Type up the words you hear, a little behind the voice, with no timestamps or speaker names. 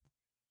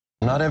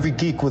Not every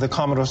geek with a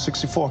Commodore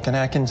 64 can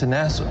hack into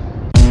NASA.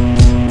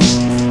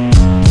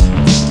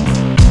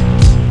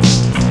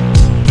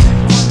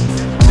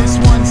 This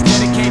one's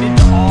dedicated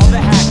to all the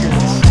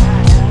hackers.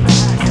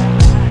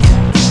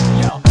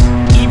 Yo,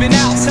 even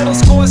out, settle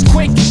scores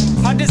quick.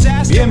 A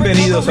disaster.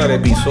 Bienvenidos al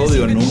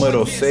episodio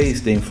número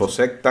 6 de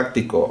Infosec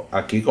Táctico.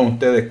 Aquí con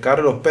ustedes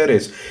Carlos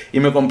Pérez. Y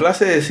me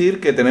complace decir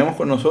que tenemos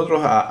con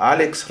nosotros a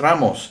Alex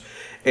Ramos,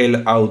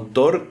 el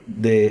autor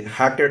de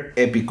Hacker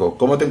Épico.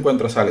 ¿Cómo te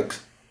encuentras,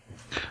 Alex?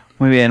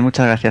 Muy bien,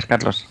 muchas gracias,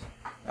 Carlos.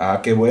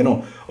 Qué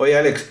bueno. Oye,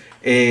 Alex,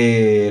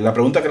 la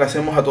pregunta que le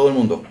hacemos a todo el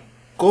mundo.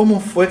 ¿Cómo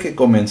fue que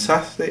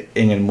comenzaste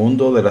en el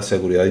mundo de la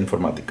seguridad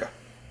informática?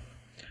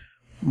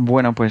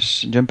 Bueno,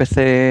 pues yo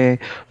empecé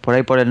por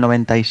ahí por el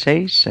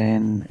 96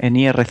 en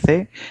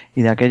IRC,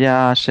 y de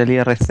aquellas el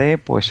IRC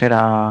pues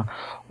era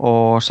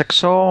o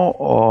sexo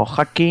o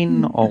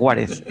hacking o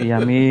Juárez, y a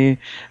mí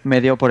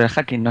me dio por el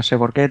hacking, no sé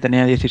por qué,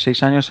 tenía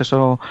 16 años,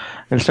 eso,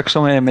 el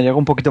sexo me llegó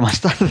un poquito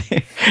más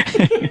tarde.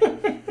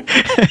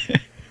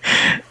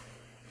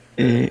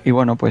 Y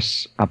bueno,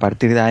 pues a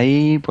partir de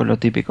ahí, pues lo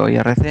típico,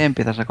 IRC,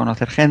 empiezas a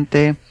conocer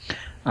gente,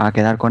 a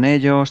quedar con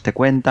ellos, te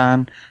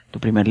cuentan tu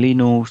primer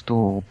Linux,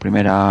 tus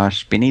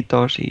primeros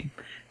pinitos, y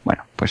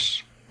bueno,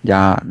 pues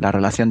ya la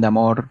relación de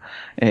amor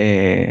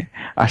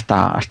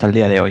hasta el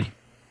día de hoy.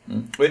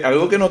 Oye,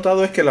 algo que he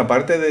notado es que la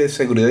parte de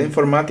seguridad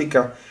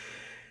informática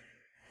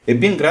es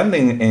bien grande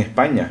en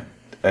España.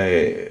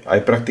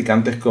 Hay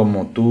practicantes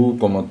como tú,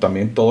 como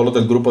también todos los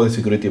del grupo de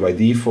Security by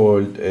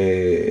Default.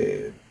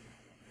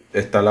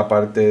 Está la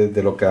parte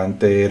de lo que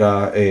antes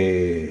era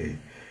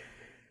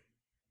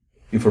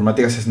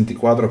Informática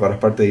 64, que ahora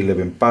es parte de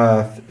Eleven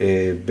Path.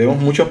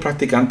 Vemos muchos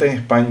practicantes en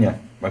España.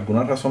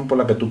 ¿Alguna razón por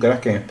la que tú creas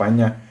que en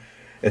España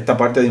esta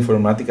parte de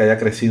informática haya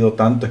crecido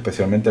tanto,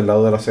 especialmente el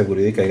lado de la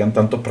seguridad, y que hayan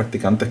tantos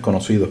practicantes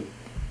conocidos?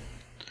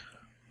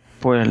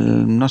 Pues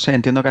no sé,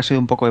 entiendo que ha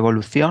sido un poco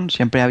evolución,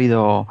 siempre ha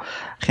habido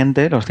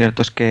gente, lo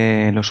cierto es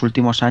que en los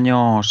últimos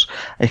años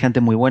hay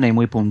gente muy buena y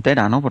muy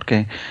puntera, ¿no?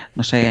 Porque,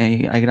 no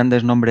sé, hay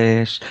grandes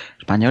nombres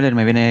españoles,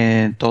 me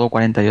viene todo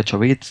 48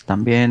 bits,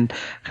 también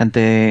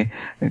gente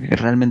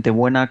realmente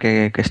buena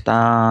que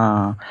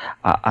está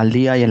al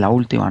día y en la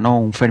última,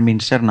 ¿no? Un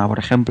Fermín Serna, por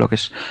ejemplo, que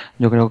es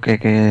yo creo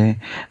que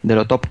de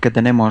lo top que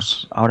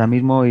tenemos ahora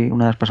mismo y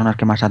una de las personas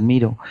que más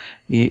admiro,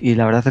 y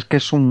la verdad es que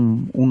es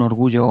un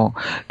orgullo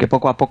que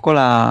poco a poco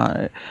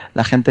la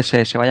gente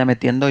se vaya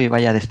metiendo y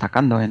vaya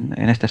destacando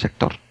en este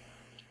sector.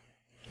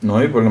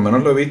 No, y por lo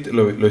menos lo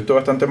he visto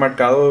bastante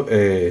marcado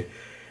en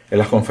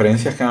las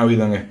conferencias que han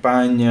habido en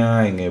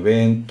España, en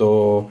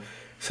eventos,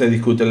 se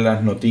discuten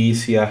las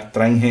noticias,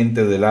 traen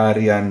gente del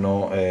área,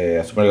 no,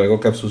 algo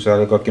que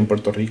sucede aquí en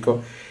Puerto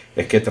Rico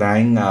es que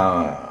traen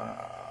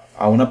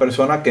a una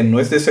persona que no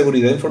es de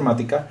seguridad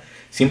informática,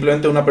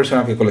 simplemente una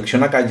persona que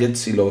colecciona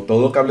gadgets y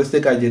todo lo que hables de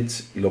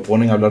gadgets y lo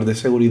ponen a hablar de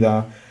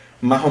seguridad,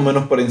 más o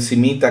menos por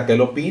encimita que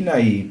él opina,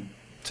 y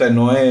o sea,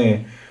 no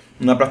es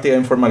una práctica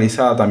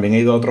informalizada. También he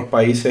ido a otros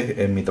países.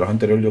 En mi trabajo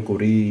anterior yo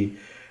cubrí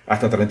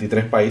hasta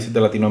 33 países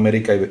de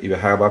Latinoamérica y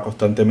viajaba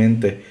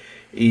constantemente.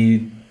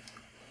 Y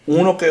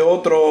uno que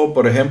otro,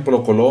 por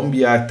ejemplo,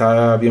 Colombia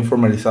está bien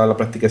formalizada la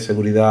práctica de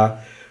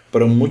seguridad,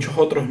 pero en muchos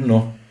otros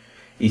no.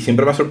 Y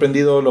siempre me ha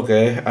sorprendido lo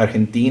que es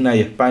Argentina y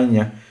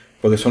España,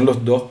 porque son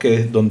los dos que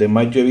es donde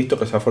más yo he visto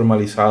que se ha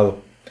formalizado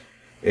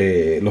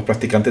los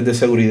practicantes de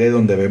seguridad, y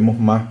donde vemos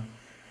más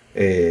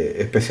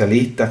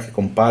especialistas que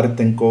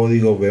comparten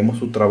código, vemos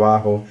su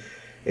trabajo,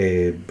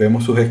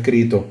 vemos sus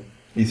escritos,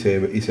 y se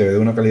ve de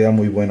una calidad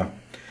muy buena.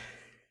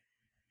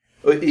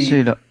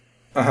 Sí,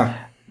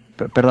 Ajá.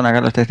 Perdona,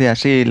 Carlos, te decía,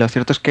 sí, lo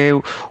cierto es que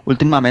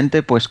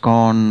últimamente, pues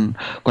con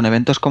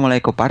eventos como la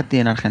Eco Party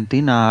en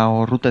Argentina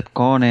o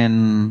RootedCon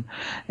en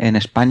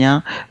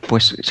España,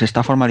 pues se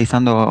está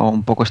formalizando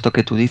un poco esto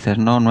que tú dices,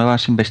 ¿no?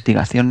 Nuevas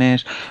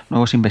investigaciones,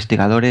 nuevos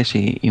investigadores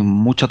y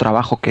mucho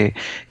trabajo que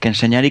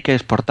enseñar y que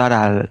exportar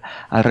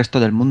al resto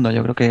del mundo.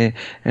 Yo creo que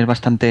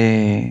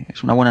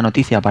es una buena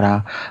noticia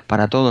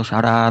para todos.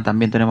 Ahora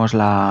también tenemos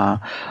la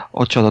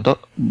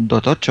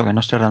 8.8, que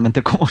no sé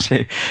realmente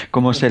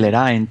cómo se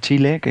leerá en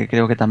Chile, que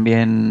creo que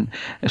también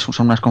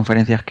son unas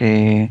conferencias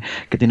que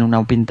tienen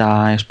una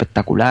pinta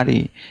espectacular,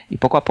 y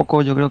poco a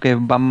poco yo creo que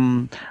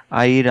van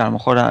a ir, a lo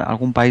mejor a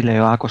algún país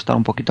le va a costar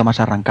un poquito más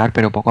arrancar,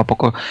 pero poco a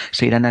poco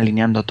se irán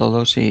alineando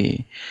todos,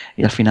 y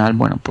al final,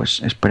 bueno,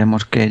 pues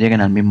esperemos que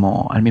lleguen al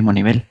mismo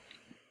nivel.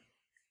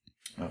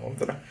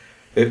 Otra.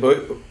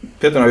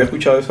 Fíjate, no había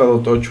escuchado esa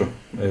 2.8.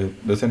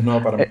 Esa es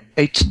nueva para mí.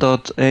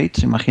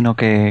 H.8, imagino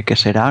que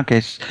será,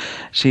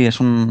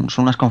 son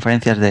unas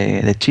conferencias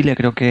de Chile.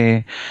 Creo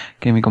que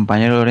mi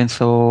compañero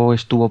Lorenzo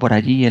estuvo por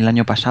allí el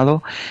año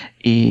pasado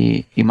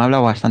y me ha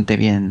hablado bastante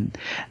bien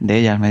de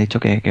ellas. Me ha dicho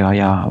que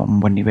vaya a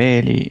un buen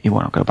nivel y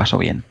bueno, que lo pasó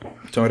bien.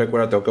 Esto me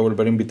recuerda, tengo que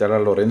volver a invitar a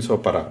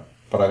Lorenzo para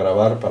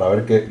grabar, para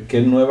ver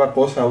qué nueva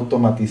cosa ha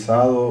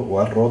automatizado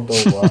o ha roto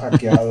o ha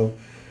hackeado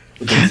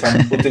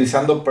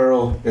utilizando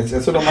Perl. Eso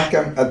es lo más que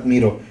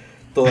admiro.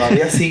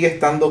 Todavía sigue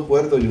estando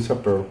cuerdo y usa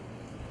Perl.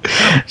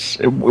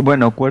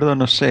 Bueno, Cuerdo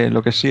no sé,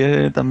 lo que sí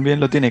también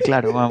lo tiene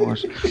claro,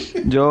 vamos.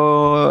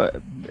 Yo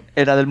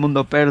era del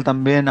mundo Perl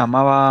también,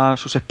 amaba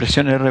sus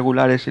expresiones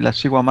regulares y las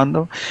sigo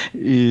amando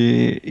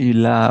y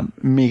la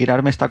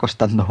migrar me está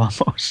costando,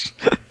 vamos.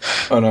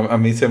 Bueno, a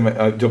mí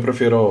yo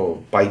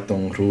prefiero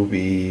Python,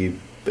 Ruby,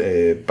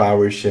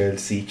 PowerShell,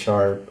 C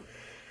Sharp.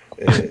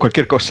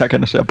 Cualquier cosa que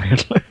no sea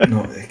Perl.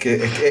 No,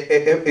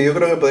 yo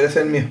creo que podría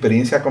ser mi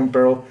experiencia con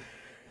Perl,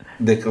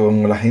 de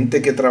con la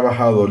gente que he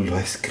trabajado, lo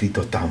he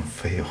escrito tan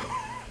feo.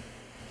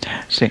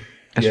 Sí,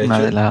 Y es una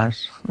de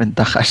las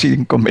ventajas y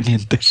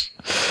inconvenientes.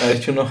 ha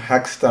hecho unos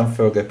hacks tan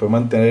feos que después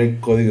mantener el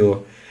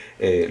código.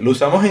 Lo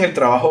usamos en el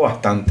trabajo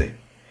bastante.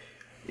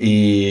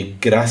 Y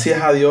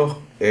gracias a Dios,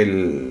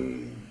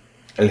 el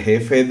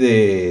jefe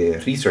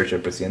de research,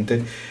 el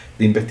presidente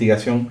de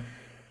investigación,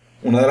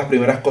 una de las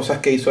primeras cosas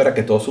que hizo era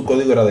que todo su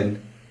código era de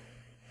él.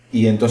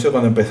 Y entonces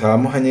cuando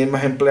empezábamos a añadir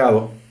más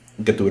empleados,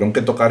 que tuvieron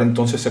que tocar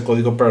entonces ese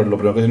código, pero lo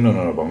primero que dijeron,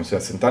 no, vamos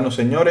a sentarnos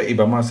señores y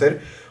vamos a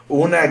hacer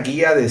una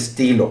guía de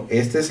estilo.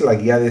 Esta es la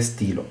guía de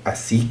estilo.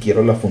 Así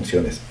quiero las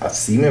funciones.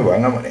 Así me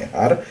van a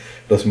manejar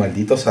los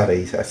malditos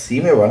arrays. Así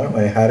me van a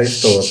manejar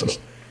esto otro.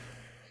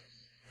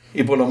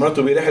 Y por lo menos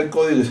tuvieras el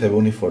código y se ve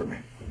uniforme.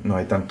 No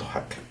hay tanto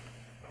hack.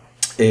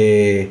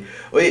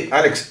 Oye,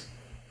 Alex,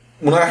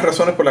 una de las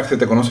razones por las que se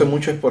te conoce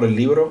mucho es por el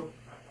libro,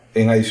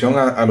 en adición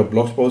a los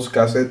blog posts que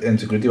haces en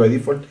Security by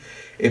Default,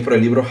 es por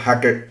el libro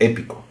Hacker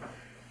Épico.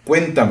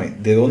 Cuéntame,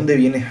 ¿de dónde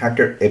viene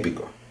Hacker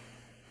Épico?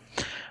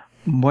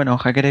 Bueno,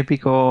 Hacker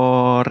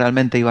Épico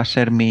realmente iba a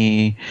ser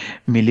mi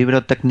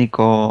libro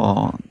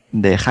técnico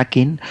de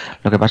hacking.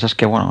 Lo que pasa es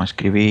que, bueno,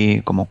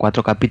 escribí como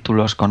 4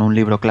 capítulos con un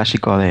libro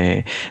clásico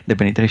de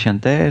Penetration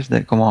Test,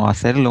 de cómo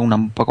hacerlo,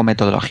 un poco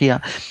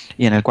metodología.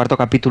 Y en el 4.º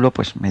capítulo,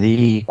 pues me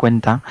di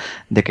cuenta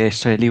de que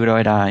ese libro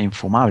era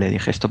infumable.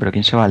 Dije, esto, pero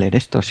 ¿quién se va a leer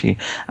esto? Si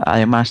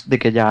además de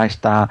que ya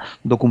está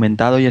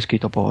documentado y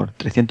escrito por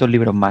 300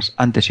 libros más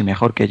antes y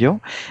mejor que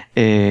yo,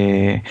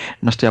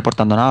 no estoy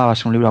aportando nada, va a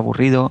ser un libro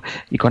aburrido.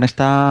 Y con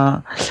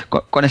esta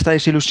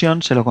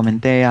desilusión se lo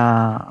comenté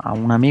a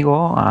un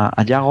amigo,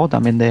 a Yago,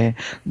 también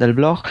del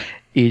blog,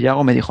 y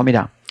Yago me dijo,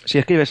 mira, si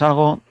escribes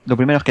algo, lo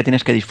primero es que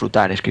tienes que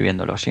disfrutar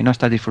escribiéndolo. Si no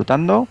estás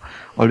disfrutando,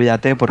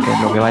 olvídate porque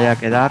lo que vaya a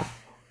quedar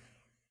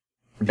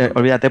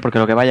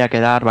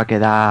va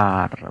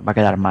a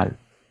quedar mal.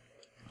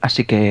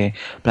 Así que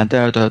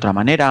plantéalo de otra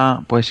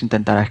manera, puedes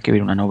intentar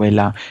escribir una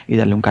novela y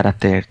darle un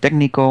carácter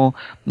técnico,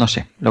 no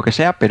sé, lo que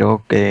sea,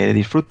 pero que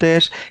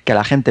disfrutes, que a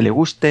la gente le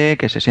guste,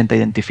 que se sienta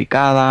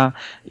identificada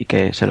y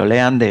que se lo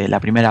lean de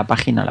la primera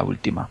página a la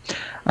última.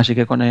 Así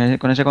que con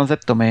ese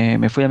concepto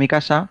me fui a mi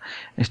casa,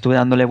 estuve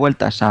dándole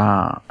vueltas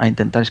a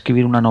intentar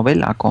escribir una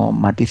novela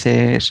con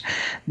matices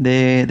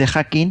de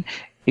hacking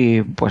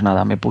y pues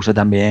nada, me puse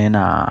también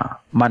a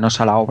manos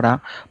a la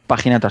obra,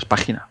 página tras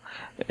página.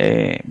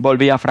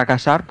 Volví a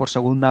fracasar por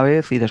segunda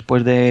vez y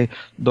después de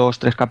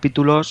 2-3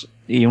 capítulos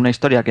y una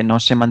historia que no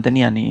se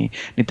mantenía ni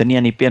tenía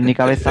ni pie ni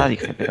cabeza,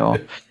 dije, pero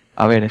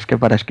a ver, es que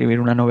para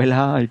escribir una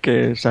novela hay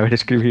que saber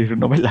escribir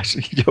novelas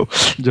y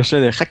yo sé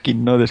de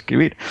hacking, no de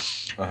escribir.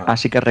 Ajá.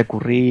 Así que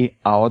recurrí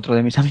a otro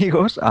de mis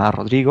amigos, a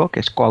Rodrigo, que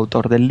es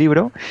coautor del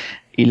libro,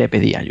 y le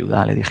pedí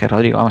ayuda. Le dije,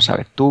 Rodrigo, vamos a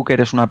ver, tú que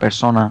eres una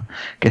persona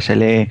que se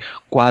lee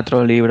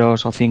 4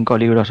 libros o 5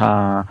 libros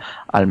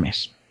al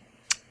mes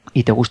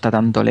y te gusta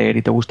tanto leer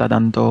y te gusta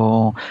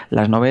tanto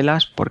las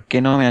novelas, ¿por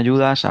qué no me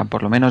ayudas a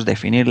por lo menos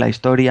definir la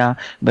historia,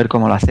 ver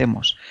cómo lo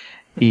hacemos?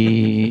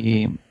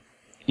 Y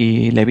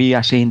le vi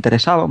así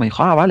interesado, me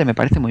dijo, vale, me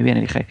parece muy bien.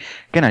 Y dije,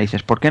 ¿qué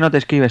narices? ¿Por qué no te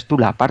escribes tú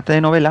la parte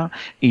de novela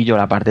y yo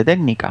la parte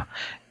técnica?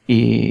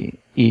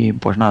 Y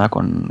pues nada,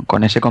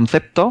 con ese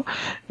concepto,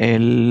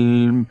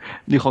 él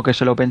dijo que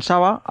se lo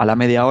pensaba, a la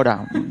media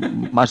hora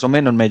más o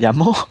menos me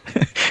llamó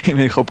y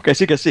me dijo que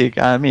sí, que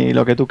a mí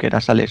lo que tú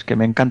quieras, Alex, que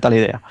me encanta la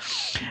idea.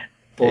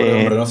 Pobre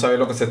hombre, no sabía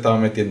lo que se estaba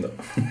metiendo.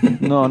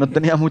 No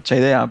tenía mucha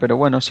idea, pero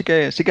bueno, sí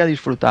que ha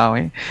disfrutado.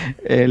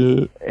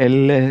 Él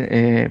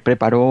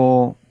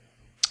preparó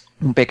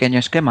un pequeño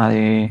esquema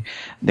de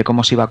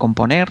cómo se iba a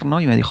componer,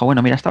 ¿no? Y me dijo,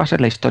 bueno, mira, esta va a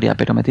ser la historia,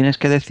 pero me tienes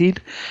que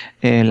decir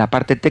la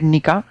parte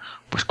técnica,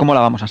 pues cómo la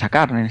vamos a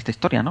sacar en esta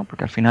historia, ¿no?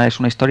 Porque al final es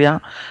una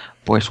historia,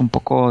 pues un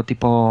poco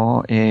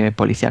tipo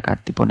policíaca,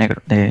 tipo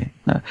negro, de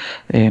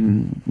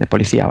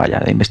policía, vaya,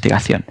 de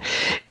investigación.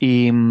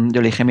 Y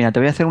yo le dije, mira, te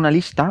voy a hacer una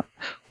lista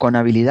con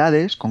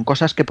habilidades, con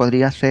cosas que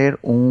podría hacer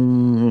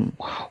un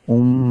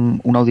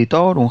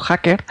auditor, un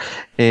hacker,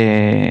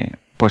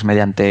 pues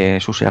mediante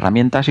sus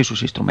herramientas y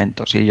sus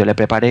instrumentos. Y yo le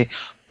preparé,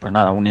 pues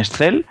nada, un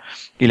Excel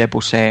y le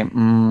puse,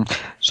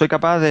 soy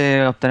capaz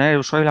de obtener el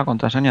usuario y la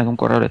contraseña de un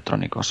correo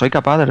electrónico, soy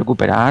capaz de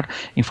recuperar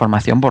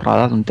información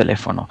borrada de un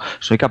teléfono,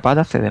 soy capaz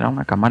de acceder a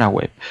una cámara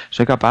web,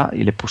 soy capaz,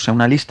 y le puse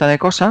una lista de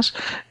cosas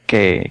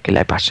que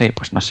le pasé,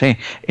 pues no sé,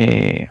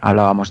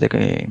 hablábamos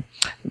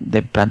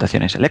de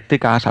plantaciones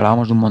eléctricas,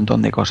 hablábamos de un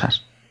montón de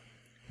cosas.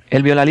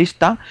 Él vio la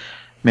lista,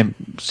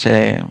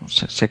 se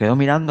quedó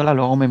mirándola,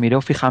 luego me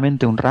miró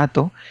fijamente un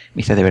rato,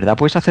 me dice, ¿de verdad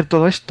puedes hacer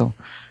todo esto?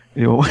 Y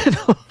digo, bueno,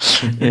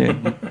 eh,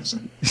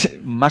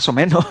 más o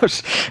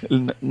menos,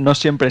 no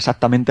siempre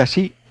exactamente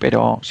así,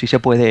 pero sí se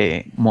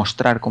puede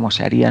mostrar cómo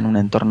se haría en un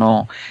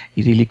entorno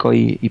idílico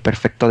y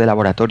perfecto de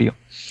laboratorio.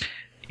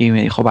 Y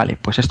me dijo, vale,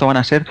 pues esto van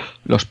a ser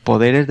los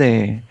poderes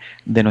de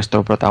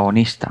nuestro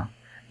protagonista.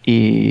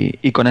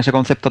 Y con ese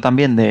concepto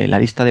también de la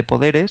lista de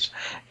poderes,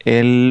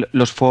 él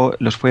los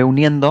fue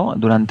uniendo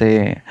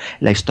durante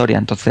la historia.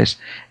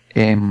 Entonces,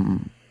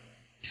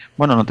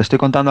 bueno, no te estoy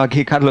contando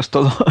aquí, Carlos,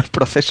 todo el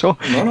proceso,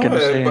 No, que no,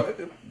 no sé.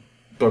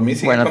 por mí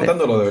sigue Bueno,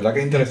 contándolo, de verdad que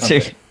es sí,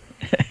 interesante.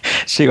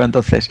 sigo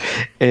entonces.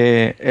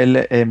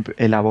 Él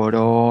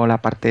elaboró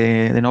la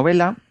parte de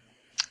novela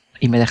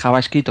y me dejaba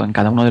escrito en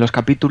cada uno de los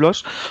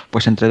capítulos,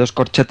 pues entre dos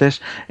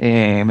corchetes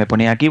me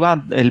ponía aquí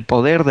va el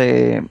poder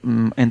de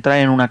entrar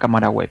en una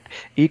cámara web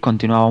y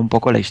continuaba un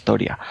poco la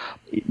historia.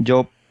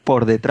 Yo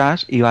por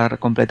detrás iba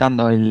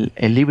completando el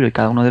libro y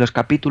cada uno de los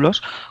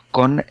capítulos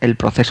con el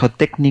proceso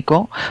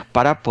técnico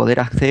para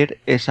poder hacer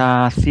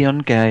esa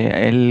acción que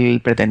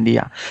él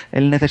pretendía.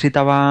 Él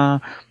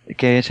necesitaba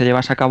que se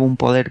llevase a cabo un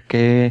poder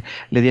que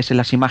le diese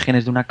las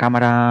imágenes de una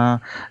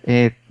cámara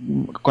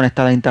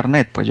conectada a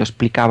internet, pues yo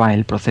explicaba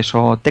el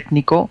proceso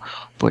técnico,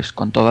 pues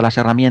con todas las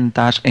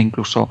herramientas e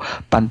incluso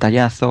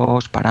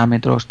pantallazos,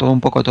 parámetros, todo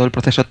un poco todo el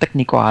proceso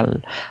técnico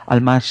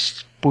al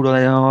más puro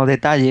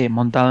detalle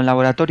montado en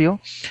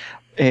laboratorio,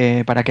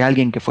 para que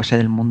alguien que fuese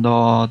del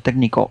mundo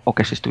técnico o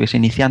que se estuviese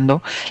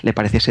iniciando le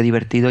pareciese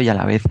divertido y a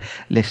la vez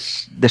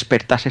les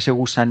despertase ese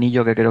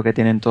gusanillo que creo que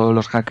tienen todos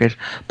los hackers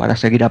para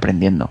seguir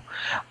aprendiendo.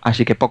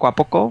 Así que poco a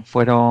poco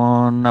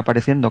fueron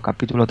apareciendo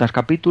capítulo tras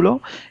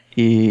capítulo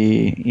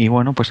y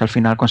bueno, pues al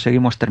final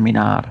conseguimos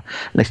terminar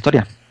la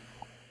historia.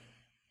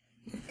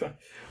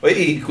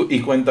 Oye, y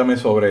cuéntame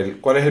sobre él.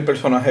 ¿Cuál es el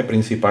personaje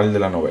principal de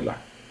la novela?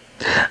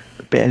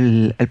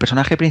 El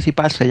personaje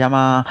principal se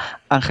llama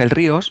Ángel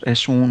Ríos,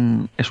 es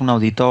un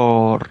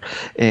auditor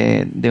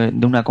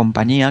de una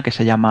compañía que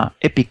se llama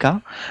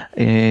Épica,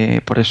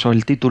 por eso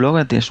el título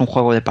es un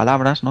juego de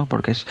palabras, ¿no?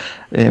 Porque es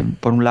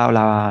por un lado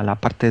la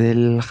parte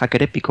del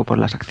hacker épico por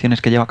las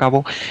acciones que lleva a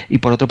cabo y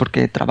por otro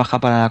porque trabaja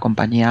para la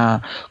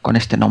compañía con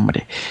este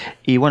nombre.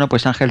 Y bueno,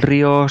 pues Ángel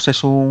Ríos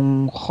es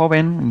un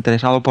joven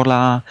interesado por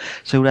la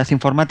seguridad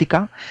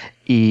informática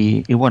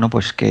y bueno,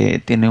 pues que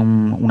tiene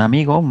un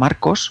amigo,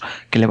 Marcos,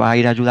 que le va a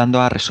ir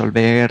ayudando a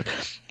resolver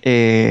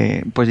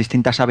pues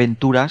distintas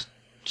aventuras,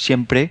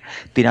 siempre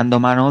tirando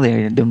mano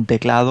de un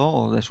teclado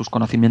o de sus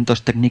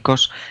conocimientos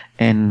técnicos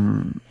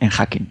en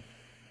hacking.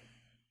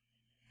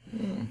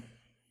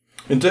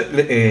 Entonces,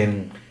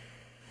 en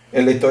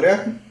la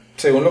historia,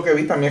 según lo que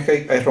vi, también es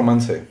que hay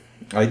romance,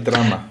 hay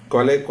trama.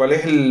 ¿Cuál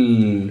es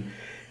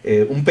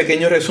un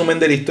pequeño resumen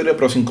de la historia,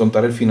 pero sin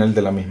contar el final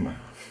de la misma?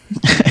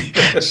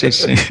 Sí,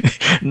 sí.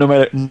 No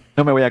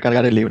me voy a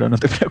cargar el libro, no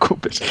te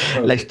preocupes.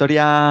 Ok. La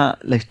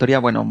historia,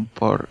 bueno,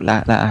 por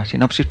la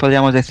sinopsis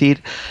podríamos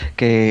decir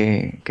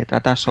que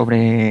trata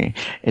sobre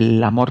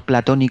el amor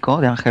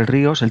platónico de Ángel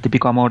Ríos, el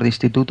típico amor de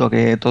instituto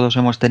que todos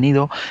hemos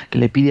tenido, que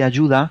le pide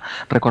ayuda,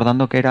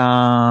 recordando que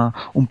era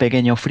un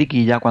pequeño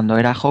friki ya cuando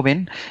era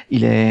joven, y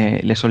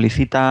le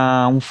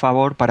solicita un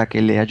favor para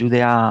que le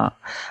ayude a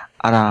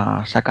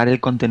sacar el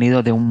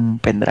contenido de un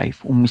pendrive,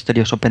 un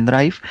misterioso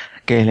pendrive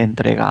que le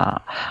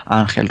entrega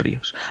a Ángel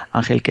Ríos.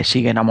 Ángel, que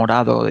sigue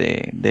enamorado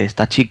de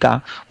esta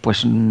chica,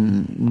 pues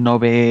no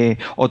ve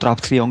otra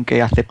opción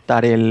que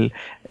aceptar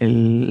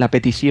la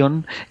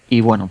petición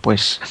y bueno,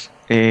 pues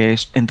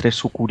entre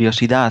su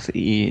curiosidad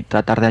y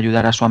tratar de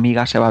ayudar a su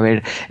amiga se va a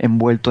ver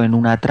envuelto en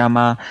una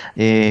trama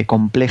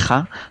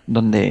compleja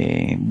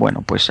donde,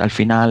 bueno, pues al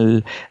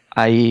final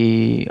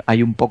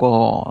hay un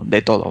poco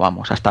de todo,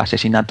 vamos, hasta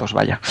asesinatos,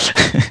 vaya.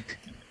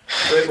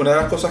 Entonces, una de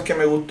las cosas que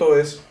me gustó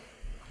es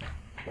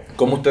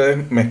cómo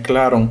ustedes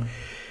mezclaron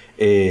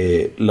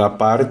la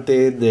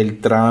parte del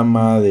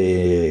trama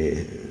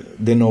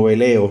de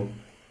noveleo,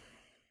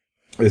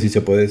 si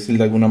se puede decir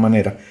de alguna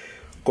manera,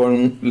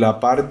 con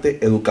la parte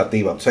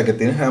educativa. O sea, que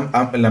tienes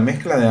la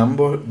mezcla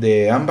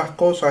de ambas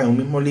cosas en un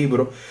mismo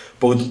libro,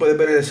 porque tú puedes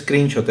ver el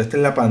screenshot. Esta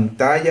es la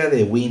pantalla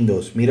de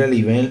Windows. Mira el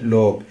event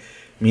log.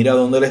 Mira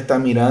dónde le está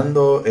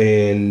mirando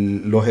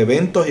los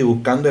eventos y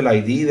buscando el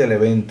ID del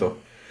evento.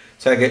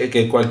 O sea,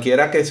 que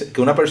cualquiera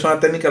que una persona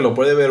técnica lo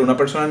puede ver, una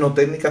persona no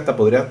técnica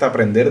podría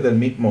aprender del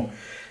mismo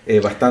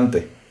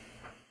bastante.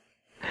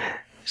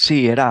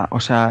 Sí, o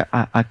sea,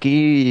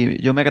 aquí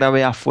yo me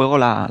grabé a fuego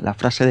la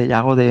frase de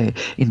Yago de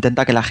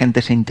intenta que la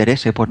gente se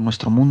interese por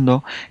nuestro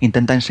mundo,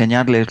 intenta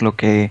enseñarles lo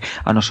que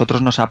a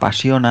nosotros nos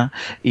apasiona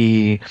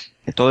y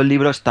todo el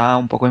libro está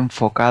un poco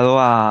enfocado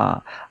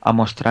a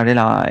mostrar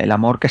el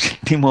amor que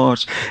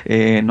sentimos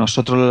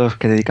nosotros los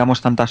que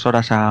dedicamos tantas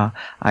horas a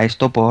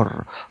esto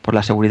por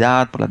la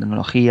seguridad, por la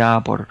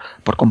tecnología, por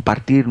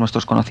compartir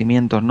nuestros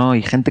conocimientos, ¿no?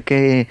 Y gente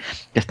que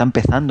está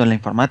empezando en la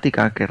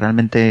informática, que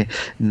realmente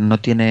no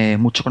tiene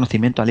mucho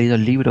conocimiento, ha leído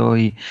el libro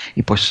y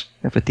pues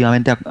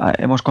efectivamente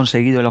hemos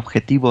conseguido el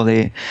objetivo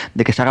de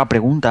que se haga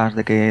preguntas,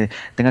 de que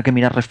tenga que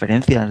mirar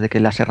referencias, de que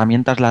las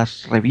herramientas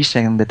las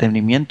revisen en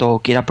detenimiento o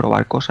quiera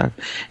probar cosas.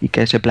 y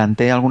que se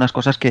plantee algunas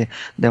cosas que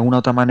de alguna u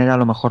otra manera a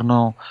lo mejor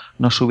no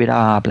se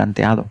hubiera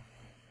planteado.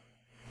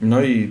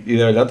 No, y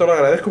de verdad te lo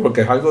agradezco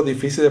porque es algo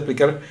difícil de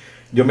explicar.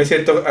 Yo me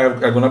siento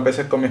algunas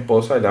veces con mi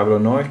esposa y le hablo,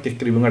 no, es que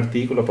escribí un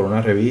artículo por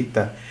una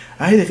revista.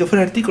 Ay, ¿de qué fue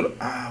el artículo?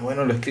 Ah,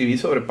 bueno, lo escribí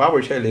sobre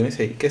PowerShell. Y me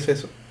dice, ¿qué es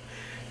eso?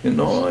 Yo,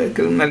 no, es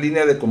que es una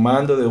línea de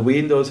comando de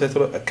Windows,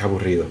 eso. Qué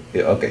aburrido. Y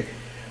yo, ok.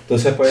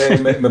 Entonces,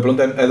 pues me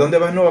preguntan, ¿a dónde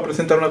vas? No, va a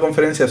presentar una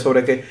conferencia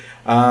sobre qué.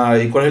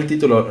 ¿Y cuál es el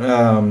título?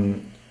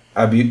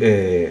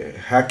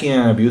 Hacking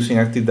and Abusing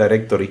Active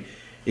Directory.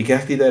 ¿Y qué es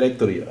Active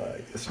Directory?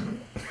 Ay, Dios mío.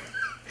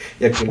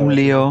 Y aquí Un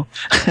lío.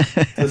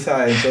 tú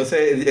sabes,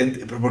 entonces,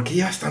 ¿pero por qué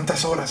llevas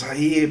tantas horas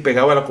ahí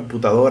pegado a la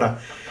computadora?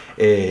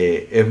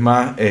 Es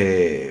más,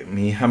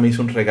 mi hija me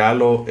hizo un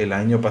regalo el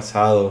año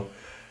pasado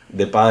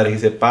de padre.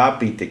 Dice,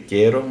 papi, te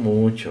quiero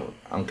mucho,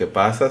 aunque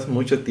pasas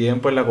mucho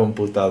tiempo en la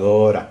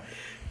computadora.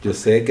 Yo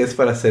sé que es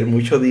para hacer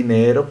mucho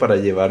dinero, para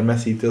llevarme a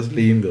sitios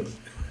lindos.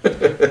 O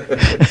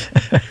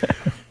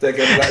sea,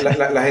 que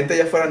la gente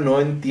allá afuera no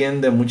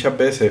entiende muchas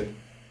veces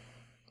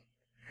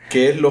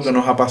qué es lo que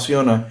nos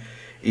apasiona.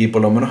 Y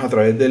por lo menos a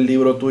través del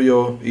libro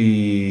tuyo,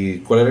 y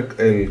 ¿cuál era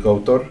el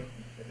coautor?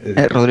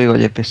 Rodrigo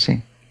Yepes,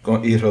 sí.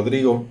 Y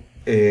Rodrigo,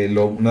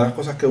 una de las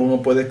cosas que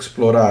uno puede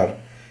explorar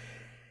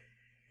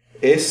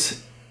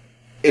es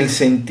el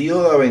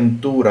sentido de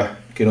aventura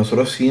que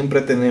nosotros siempre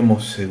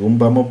tenemos según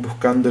vamos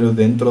buscando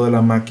dentro de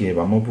la máquina y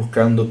vamos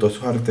buscando todos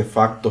esos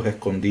artefactos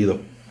escondidos,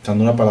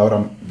 usando una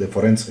palabra de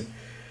forense,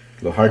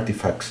 los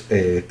artifacts.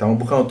 Estamos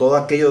buscando todo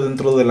aquello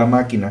dentro de la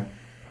máquina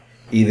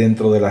y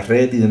dentro de la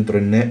red y dentro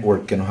del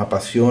network que nos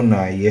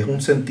apasiona, y es un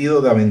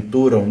sentido de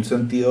aventura, un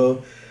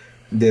sentido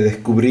de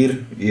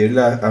descubrir, y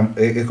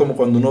es como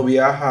cuando uno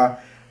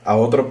viaja a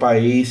otro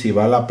país y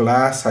va a la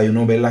plaza y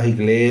uno ve las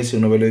iglesias,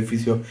 uno ve los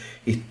edificios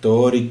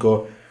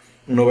históricos,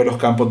 uno ve los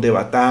campos de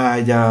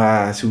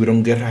batalla, si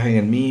hubieron guerras en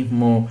el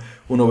mismo,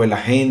 uno ve la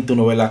gente,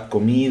 uno ve la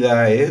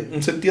comida, es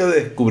un sentido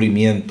de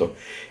descubrimiento,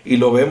 y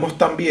lo vemos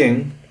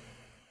también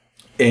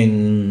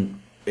en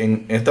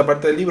esta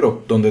parte del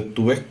libro, donde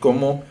tú ves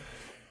cómo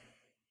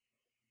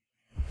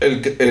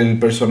el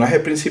personaje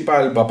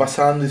principal va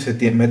pasando y se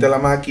mete a la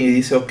máquina y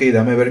dice, ok,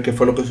 dame ver qué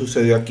fue lo que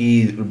sucedió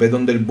aquí, ve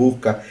donde él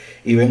busca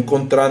y va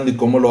encontrando y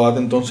cómo lo ata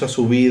entonces a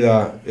su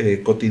vida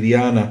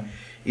cotidiana,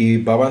 y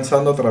va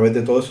avanzando a través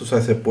de todo eso. O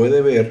sea, se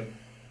puede ver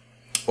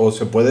o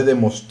se puede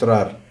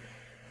demostrar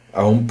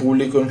a un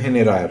público en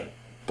general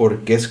por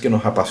qué es que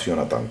nos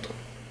apasiona tanto.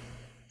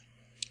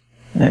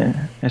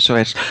 Eso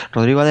es.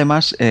 Rodrigo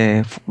además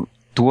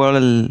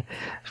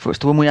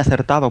estuvo muy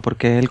acertado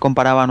porque él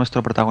comparaba a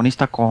nuestro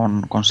protagonista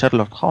con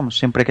Sherlock Holmes.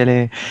 Siempre que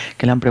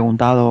le han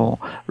preguntado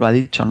lo ha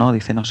dicho, ¿no?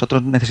 Dice,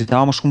 nosotros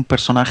necesitábamos un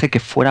personaje que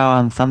fuera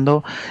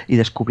avanzando y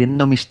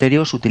descubriendo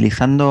misterios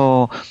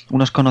utilizando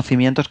unos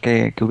conocimientos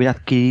que hubiera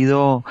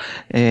adquirido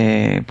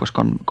pues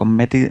con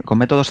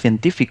métodos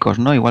científicos,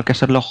 ¿no? Igual que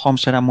Sherlock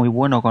Holmes era muy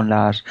bueno con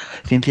las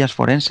ciencias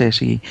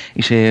forenses y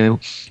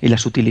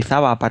las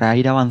utilizaba para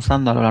ir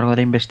avanzando a lo largo de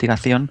la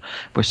investigación,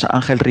 pues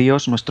Ángel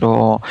Ríos,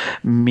 nuestro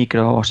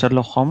micro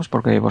Sherlock Holmes,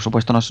 porque por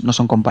supuesto no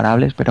son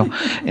comparables, pero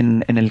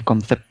en el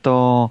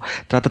concepto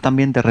trata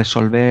también de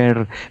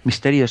resolver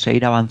misterios e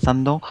ir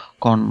avanzando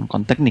con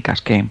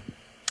técnicas que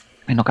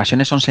en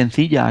ocasiones son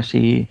sencillas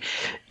y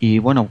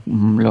bueno,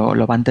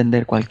 lo va a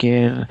entender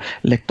cualquier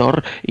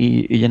lector,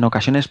 y en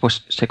ocasiones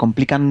pues se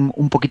complican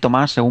un poquito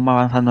más según va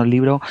avanzando el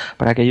libro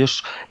para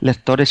aquellos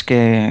lectores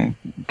que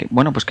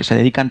bueno, pues que se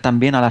dedican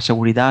también a la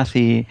seguridad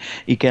y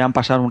quieran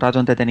pasar un rato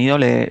entretenido,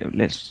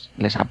 les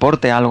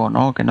aporte algo,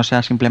 ¿no? Que no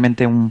sea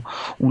simplemente un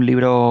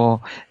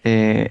libro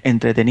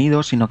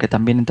entretenido, sino que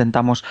también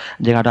intentamos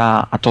llegar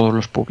a todos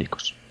los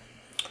públicos.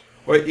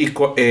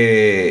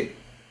 Oye,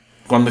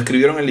 cuando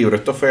escribieron el libro,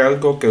 ¿esto fue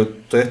algo que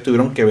ustedes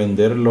tuvieron que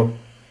venderlo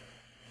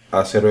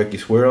a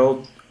 0x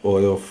World,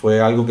 o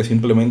fue algo que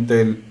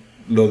simplemente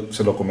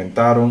se lo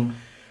comentaron,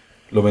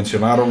 lo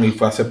mencionaron y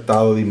fue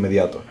aceptado de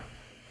inmediato?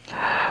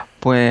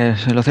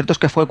 Pues lo cierto es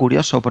que fue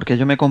curioso, porque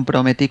yo me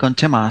comprometí con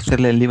Chema a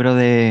hacerle el libro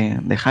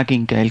de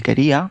hacking que él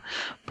quería,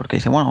 porque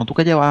dice, bueno, tú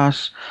que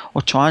llevas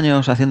 8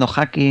 años haciendo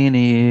hacking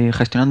y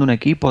gestionando un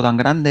equipo tan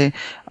grande,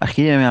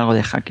 escríbeme algo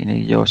de hacking.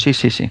 Y yo, sí.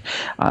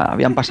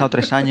 Habían pasado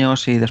 3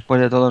 años y después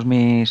de todos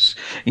mis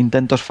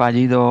intentos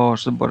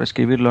fallidos por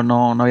escribirlo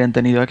no habían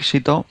tenido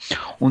éxito.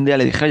 Un día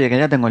le dije, oye, que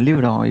ya tengo el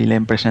libro, y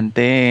le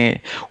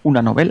presenté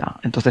una novela.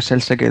 Entonces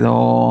él se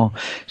quedó,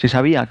 sí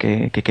sabía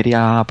que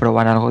quería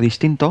probar algo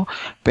distinto,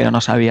 pero no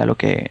sabía lo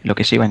que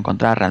se iba a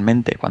encontrar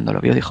realmente. Cuando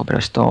lo vio dijo, pero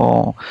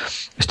 ¿esto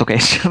qué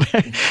es?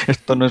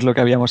 Esto no es lo que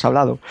habíamos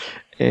hablado.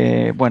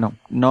 Bueno,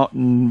 no,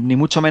 ni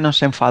mucho menos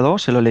se enfadó,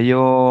 se lo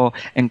leyó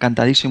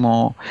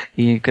encantadísimo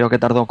y creo que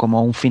tardó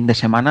como un fin de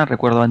semana.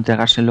 Recuerdo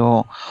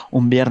entregárselo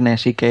un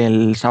viernes y que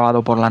el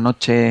sábado por la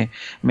noche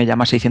me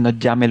llamase diciendo,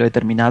 ya me lo he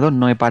terminado,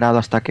 no he parado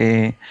hasta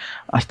que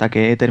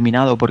he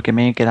terminado, porque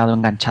me he quedado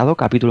enganchado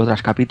capítulo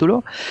tras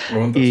capítulo.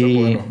 Y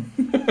bueno.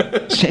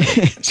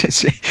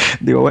 Sí.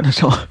 Digo, bueno,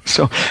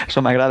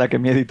 eso me agrada que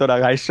mi editor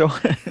haga eso.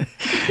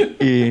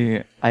 Y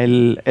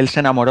él se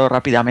enamoró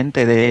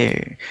rápidamente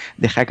de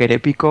Hacker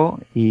Epic científico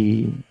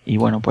y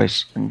bueno,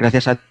 pues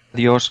gracias a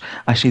Dios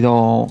ha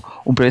sido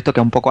un proyecto que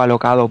un poco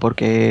alocado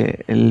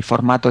porque el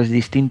formato es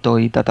distinto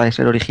y trata de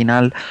ser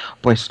original,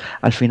 pues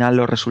al final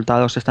los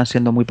resultados están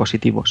siendo muy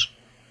positivos.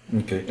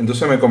 Okay.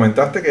 Entonces me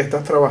comentaste que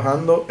estás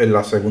trabajando en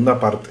la segunda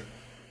parte.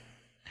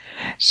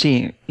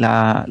 Sí,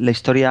 la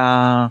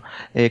historia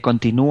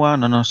continúa,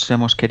 no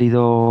hemos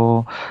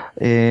querido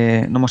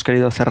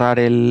cerrar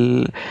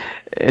el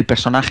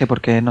personaje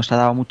porque nos ha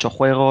dado mucho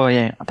juego,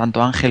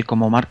 tanto Ángel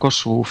como Marcos,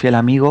 su fiel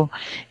amigo,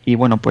 y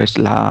bueno, pues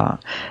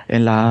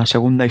en la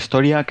segunda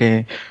historia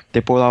que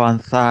te puedo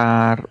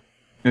avanzar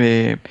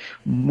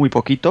muy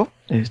poquito,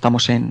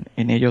 estamos en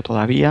ello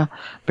todavía,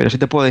 pero sí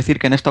te puedo decir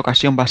que en esta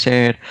ocasión va a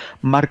ser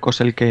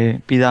Marcos el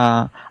que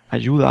pida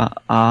ayuda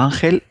a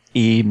Ángel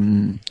y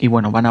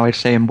bueno, van a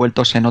verse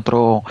envueltos en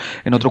otro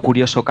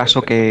curioso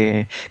caso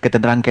que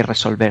tendrán que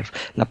resolver.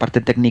 La parte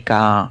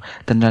técnica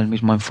tendrá el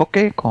mismo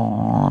enfoque,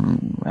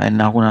 en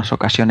algunas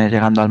ocasiones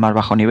llegando al más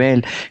bajo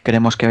nivel.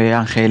 Queremos que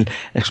Ángel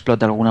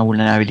explote alguna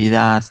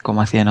vulnerabilidad,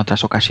 como hacía en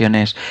otras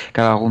ocasiones,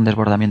 que haga algún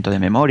desbordamiento de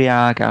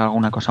memoria, que haga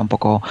alguna cosa un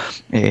poco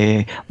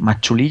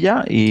más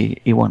chulilla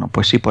y bueno,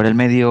 pues si por el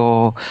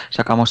medio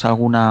sacamos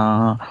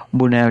alguna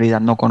vulnerabilidad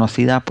no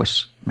conocida,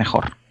 pues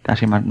mejor.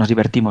 Casi más nos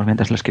divertimos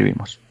mientras lo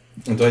escribimos.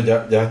 Entonces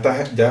ya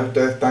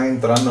ustedes están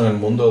entrando en el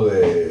mundo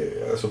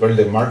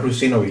de Mark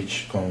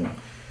Rusinovich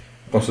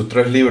con sus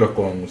 3 libros,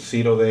 con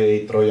Zero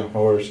Day, Trojan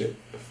Horse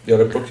y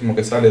ahora el próximo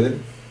que sale de él.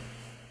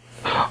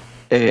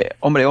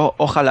 Hombre,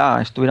 ojalá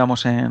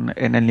estuviéramos en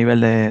el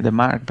nivel de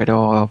Mark,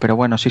 pero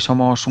bueno, sí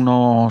somos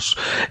unos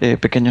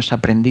pequeños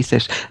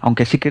aprendices,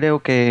 aunque sí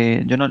creo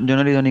que yo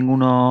no he leído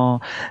ninguno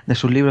de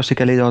sus libros, sí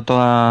que he leído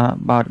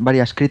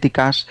varias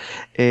críticas.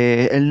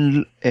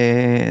 Él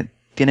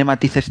tiene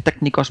matices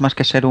técnicos más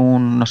que ser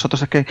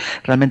nosotros es que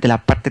realmente la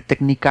parte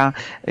técnica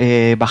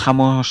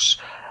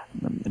bajamos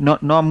no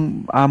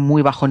a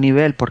muy bajo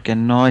nivel porque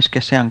no es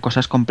que sean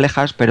cosas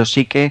complejas, pero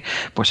sí que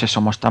pues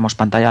eso, mostramos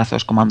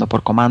pantallazos comando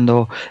por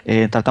comando,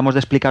 tratamos de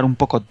explicar un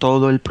poco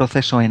todo el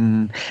proceso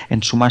en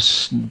su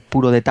más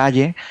puro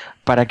detalle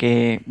para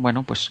que,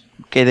 bueno, pues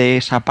quede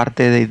esa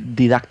parte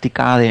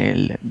didáctica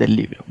del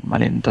libro,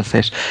 ¿vale?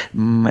 Entonces,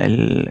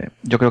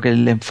 yo creo que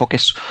el enfoque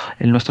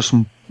el nuestro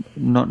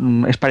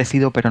es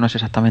parecido, pero no es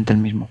exactamente el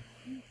mismo.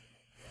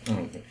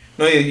 Okay.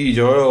 No, y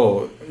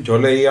yo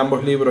leí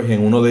ambos libros y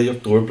en uno de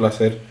ellos tuve el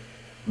placer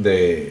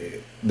de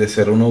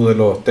ser uno de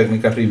los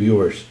technical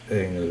reviewers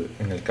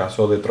en el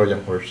caso de Trojan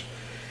Horse.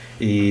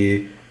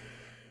 Y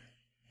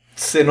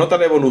se nota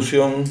la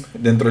evolución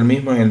dentro del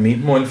mismo. En el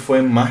mismo él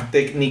fue más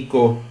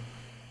técnico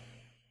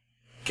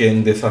que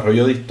en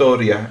desarrollo de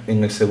historia.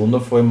 En el segundo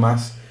fue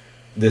más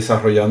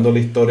desarrollando la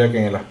historia que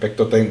en el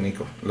aspecto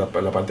técnico. La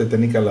parte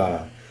técnica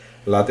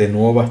la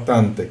atenuó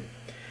bastante.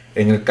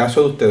 En el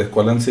caso de ustedes,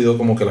 ¿cuáles han sido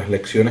como que las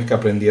lecciones que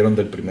aprendieron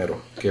del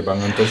primero, que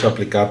van entonces a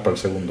aplicar para el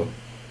segundo?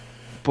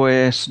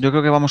 Pues yo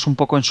creo que vamos un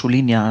poco en su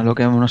línea. Lo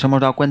que nos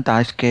hemos dado cuenta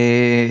es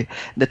que,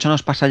 de hecho,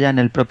 nos pasa ya en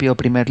el propio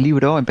primer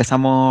libro.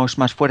 Empezamos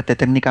más fuerte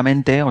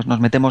técnicamente, nos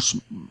metemos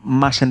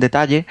más en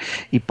detalle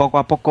y poco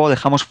a poco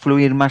dejamos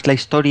fluir más la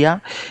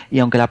historia y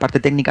aunque la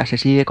parte técnica se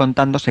sigue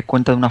contando, se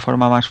cuenta de una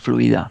forma más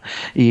fluida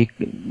y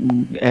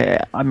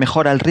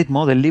mejora el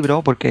ritmo del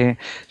libro porque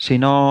si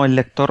no el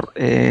lector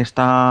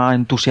está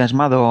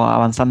entusiasmado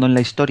avanzando en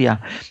la historia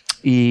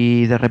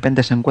y de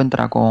repente se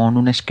encuentra con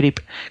un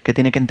script que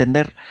tiene que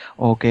entender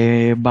o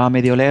que va a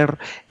medio leer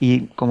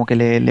y como que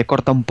le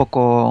corta un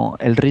poco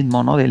el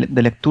ritmo, ¿no?,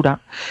 de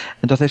lectura.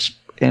 Entonces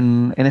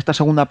en esta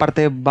segunda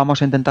parte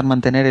vamos a intentar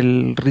mantener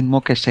el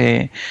ritmo que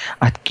se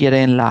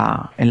adquiere en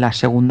la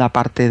segunda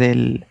parte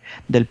del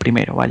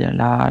primero. Vaya,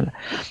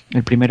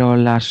 el primero,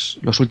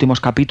 los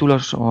últimos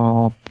capítulos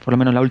o por lo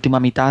menos la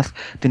última mitad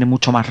tiene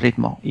mucho más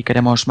ritmo y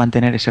queremos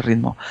mantener ese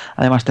ritmo.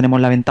 Además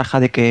tenemos la ventaja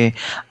de que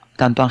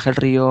tanto Ángel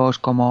Ríos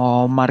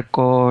como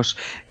Marcos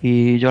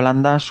y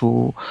Yolanda,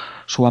 su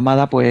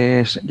amada,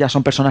 pues ya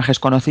son personajes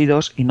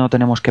conocidos y no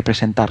tenemos que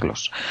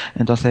presentarlos.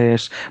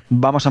 Entonces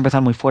vamos a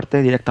empezar muy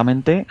fuerte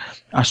directamente,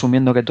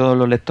 asumiendo que todos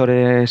los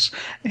lectores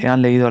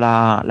han leído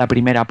la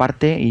primera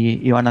parte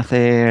y van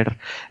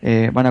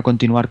a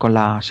continuar con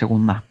la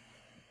segunda.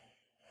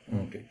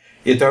 Okay.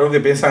 ¿Y esto es algo que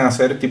piensan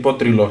hacer tipo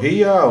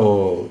trilogía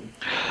o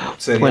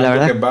sería pues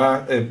algo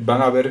que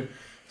van a ver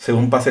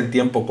según pase el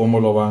tiempo cómo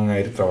lo van a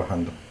ir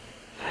trabajando?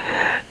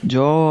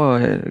 Yo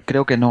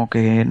creo que no,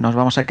 que nos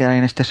vamos a quedar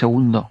en este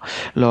segundo.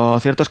 Lo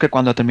cierto es que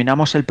cuando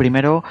terminamos el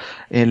primero,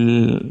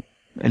 el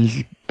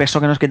peso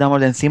que nos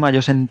quitamos de encima,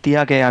 yo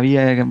sentía que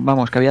había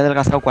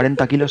adelgazado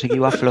 40 kilos y que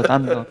iba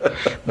flotando.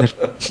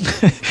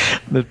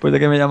 Después de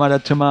que me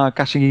llamara Chema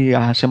casi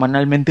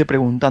semanalmente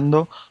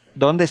preguntando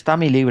 ¿dónde está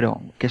mi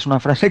libro? Que es una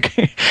frase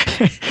que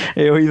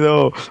he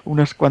oído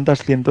unas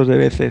cuantas cientos de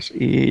veces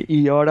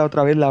y ahora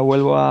otra vez la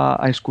vuelvo a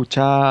es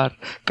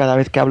cada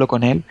vez que hablo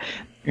con él.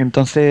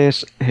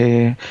 Entonces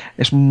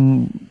es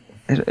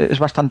es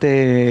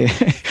bastante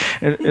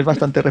es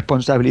bastante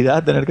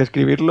responsabilidad tener que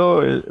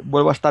escribirlo.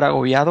 Vuelvo a estar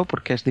agobiado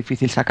porque es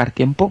difícil sacar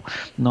tiempo.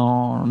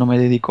 No me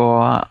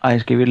dedico a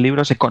escribir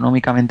libros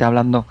económicamente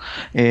hablando.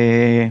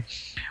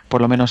 Por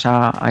lo menos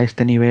a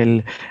este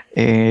nivel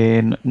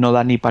no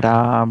da ni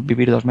para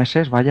vivir 2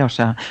 meses, vaya, o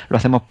sea, lo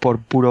hacemos por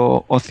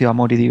puro ocio,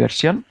 amor y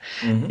diversión.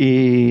 Ujú.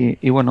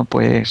 Y bueno,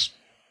 pues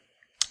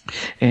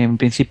en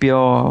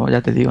principio,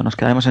 ya te digo, nos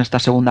quedaremos en esta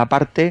segunda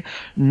parte.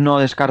 No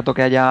descarto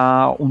que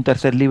haya un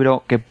tercer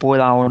libro que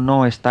pueda o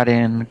no estar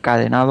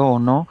encadenado o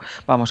no.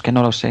 Vamos, que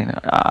no lo sé.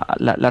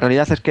 La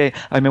realidad es que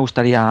a mí me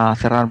gustaría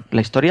cerrar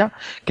la historia,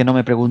 que no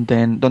me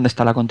pregunten dónde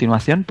está la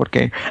continuación,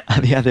 porque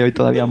a día de hoy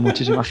todavía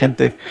muchísima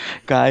gente,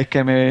 cada vez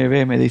que me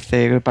ve, me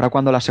dice ¿para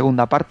cuándo la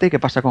segunda parte? ¿Qué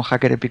pasa con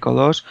Hacker Épico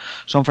 2?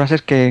 Son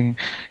frases que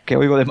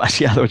oigo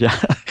demasiado ya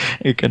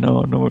y que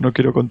no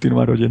quiero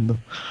continuar oyendo.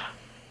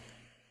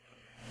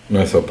 No,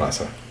 eso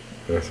pasa.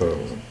 Eso,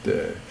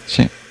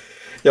 Sí.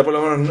 ya por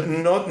lo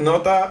menos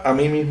nota a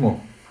mí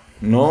mismo.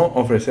 No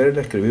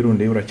ofrecerle escribir un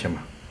libro a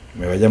Chema.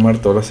 Me va a llamar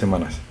todas las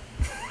semanas.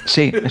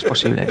 Sí, es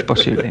posible, es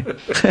posible.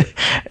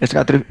 Es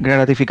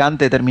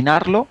gratificante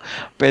terminarlo,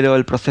 pero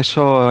el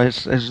proceso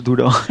es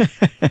duro.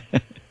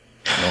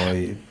 No,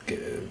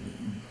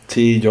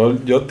 sí,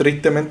 yo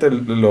tristemente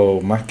lo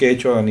más que he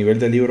hecho a nivel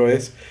de libro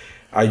es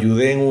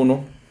ayudé en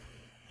uno,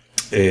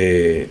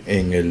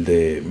 en el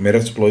de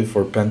Metasploit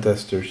for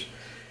Pentesters,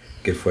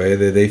 que fue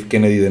de Dave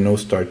Kennedy de No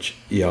Starch,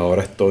 y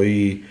ahora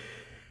estoy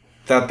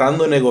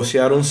tratando de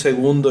negociar un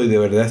segundo y de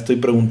verdad estoy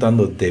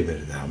preguntando, ¿de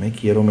verdad me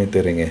quiero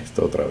meter en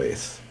esto otra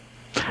vez?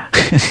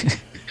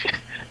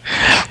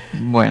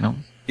 Bueno,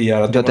 Y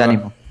ahora yo te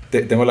animo.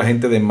 tengo la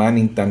gente de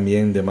Manning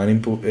también, de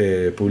Manning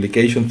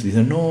Publications,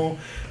 dicen, no,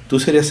 tú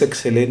serías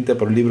excelente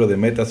para un libro de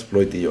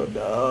Metasploit. Y yo,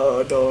 no.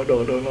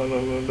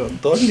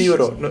 2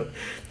 libros. No,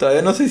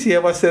 todavía no sé si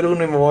va a ser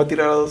uno y me voy a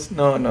tirar a 2.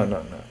 No.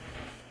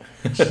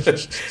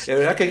 Es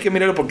verdad que hay que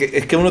mirarlo porque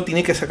es que uno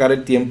tiene que sacar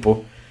el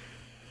tiempo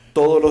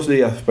todos los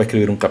días para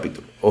escribir un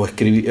capítulo, o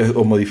escribir,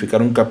 o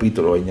modificar un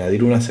capítulo, o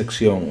añadir una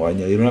sección, o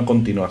añadir una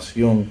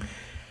continuación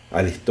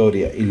a la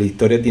historia. Y la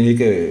historia tiene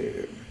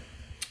que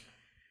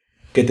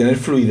tener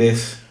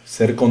fluidez,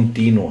 ser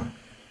continua.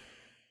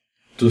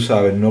 Tú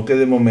sabes, no que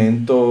de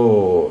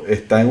momento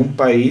está en un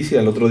país y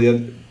al otro día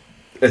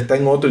está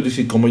en otro y tú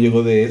dices, ¿cómo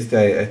llegó de este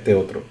a este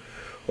otro?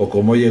 O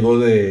cómo llegó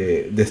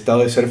de estado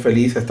de ser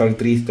feliz a estar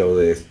triste, o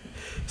de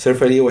ser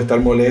feliz o estar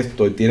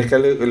molesto. Y tienes que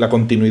darle la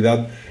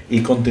continuidad.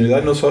 Y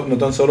continuidad no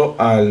tan solo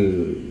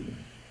al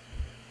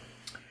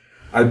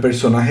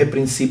personaje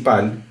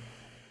principal,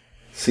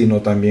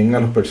 sino también a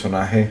los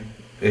personajes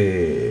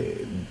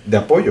de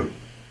apoyo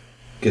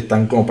que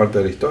están como parte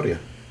de la historia.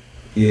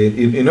 Y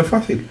no es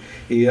fácil.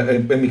 Y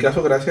en mi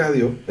caso, gracias a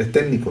Dios, es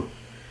técnico.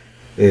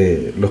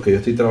 Los que yo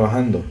estoy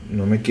trabajando.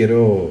 No me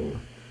quiero...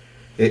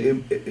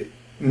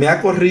 me ha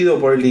corrido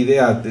por la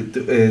idea,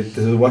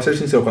 te voy a ser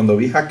sincero, cuando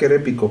vi Hacker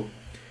Épico,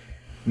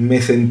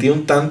 me sentí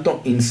un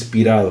tanto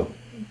inspirado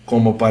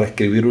como para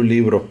escribir un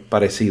libro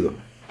parecido,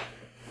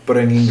 pero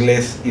en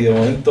inglés. Y de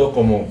momento,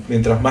 como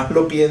mientras más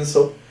lo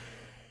pienso,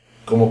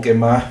 como que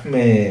más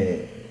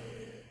me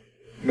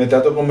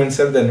trato de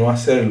convencer de no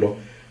hacerlo,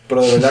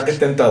 pero de verdad que es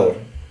tentador.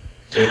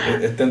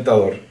 Es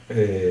tentador,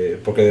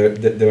 porque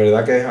de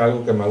verdad que es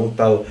algo que me ha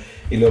gustado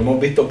y lo hemos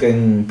visto que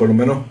por lo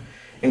menos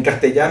en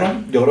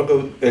castellano yo creo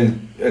que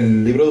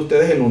el libro de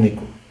ustedes es el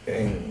único.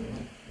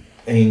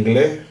 En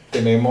inglés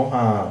tenemos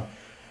a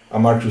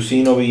Mark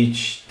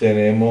Rusinovich,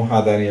 tenemos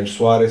a Daniel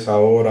Suárez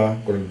ahora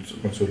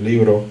con sus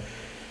libros,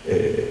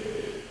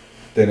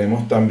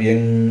 tenemos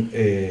también,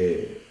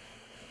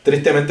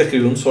 tristemente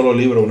escribió un solo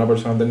libro, una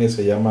persona también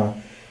se llama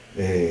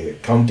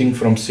Counting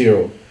from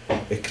Zero.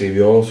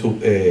 Escribió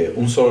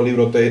un solo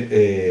libro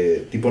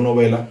tipo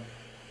novela,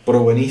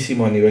 pero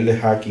buenísimo a nivel de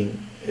hacking.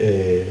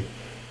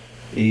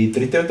 Y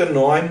tristemente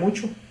no hay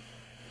mucho,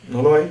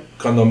 no lo hay.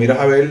 Cuando miras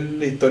a ver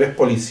historias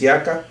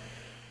policíacas,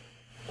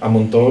 hay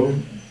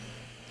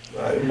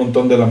un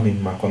montón de las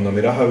mismas. Cuando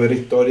miras a ver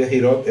historias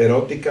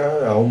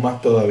eróticas, aún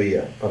más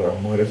todavía, para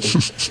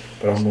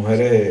las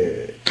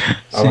mujeres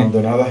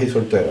abandonadas y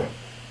solteras.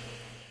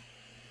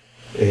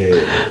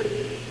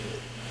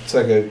 O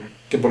sea que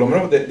por lo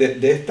menos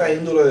de esta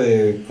índole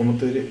de, ¿cómo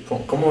te diría?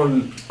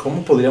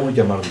 ¿Cómo podríamos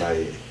llamarla?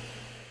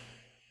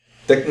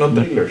 Techno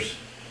thrillers.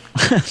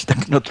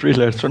 Techno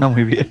Thriller, suena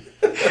muy bien.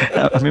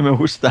 A mí me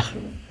gusta.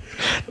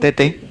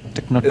 TT,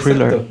 Techno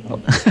Thriller.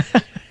 Exacto.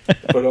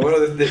 Por lo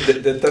menos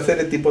de esta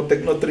serie tipo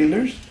Techno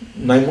thrillers,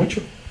 no hay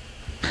mucho.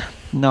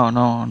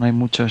 No hay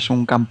mucho, es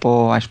un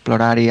campo a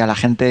explorar y a la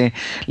gente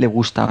le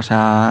gusta. O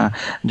sea,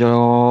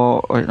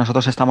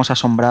 nosotros estamos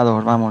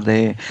asombrados, vamos,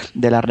 de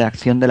la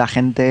reacción de la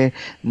gente,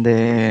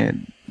 de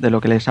lo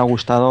que les ha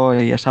gustado,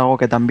 y es algo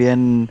que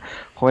también,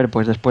 joder,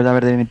 pues después de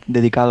haber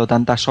dedicado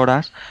tantas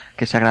horas,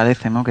 que se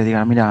agradece, ¿no? Que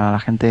digan, mira, a la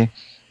gente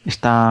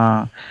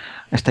esta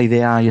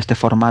idea y este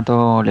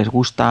formato les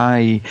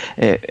gusta y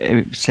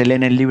se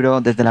leen el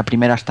libro desde la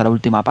primera hasta la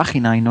última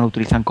página y no lo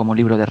utilizan como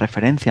libro de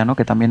referencia, ¿no?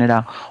 Que también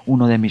era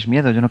uno de mis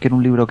miedos. Yo no quiero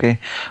un libro que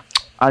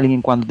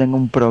alguien cuando tenga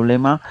un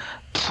problema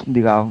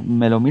diga,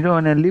 me lo miro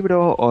en el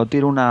libro o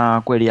tiro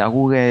una query a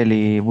Google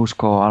y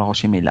busco algo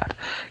similar.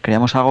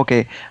 Queríamos algo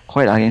que,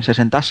 joder, alguien se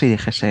sentase y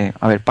dijese,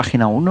 a ver,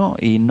 página 1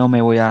 y no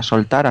me voy a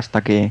soltar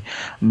hasta que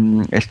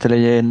esté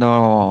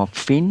leyendo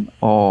fin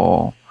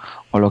o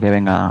lo que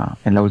venga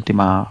en la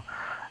última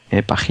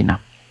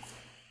página.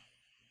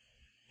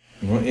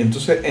 ¿No? Y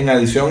entonces, en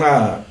adición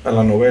a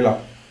la novela,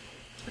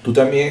 tú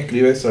también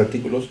escribes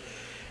artículos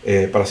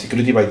para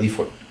Security by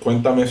Default.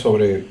 Cuéntame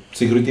sobre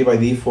Security by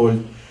Default.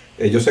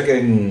 Yo sé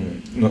que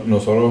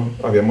nosotros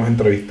habíamos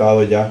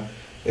entrevistado ya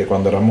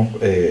cuando éramos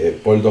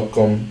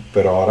Paul.com,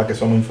 pero ahora que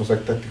somos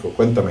Infosec Táctico,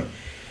 cuéntame,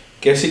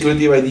 ¿qué es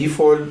Security by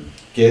Default?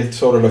 ¿Qué es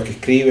sobre los que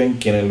escriben?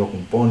 ¿Quiénes lo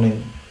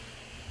componen?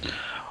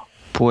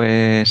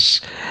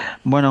 Pues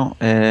bueno,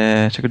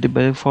 Security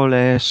by Default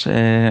es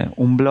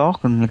un blog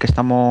en el que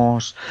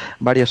estamos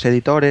varios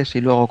editores y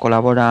luego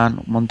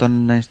colaboran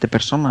montones de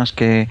personas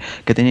que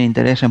tienen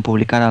interés en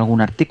publicar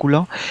algún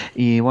artículo.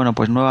 Y bueno,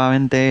 pues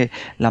nuevamente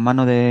la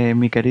mano de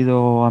mi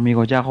querido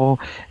amigo Yago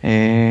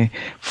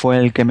fue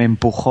el que me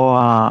empujó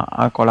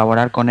a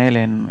colaborar con él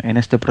en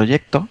este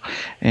proyecto.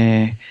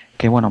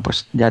 Que bueno,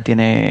 pues ya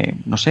tiene,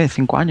 no sé,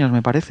 5 años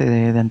me parece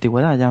de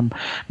antigüedad, ya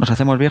nos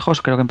hacemos viejos,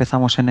 creo que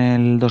empezamos en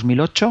el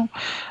 2008.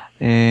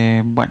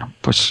 Bueno,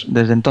 pues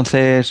desde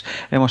entonces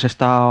hemos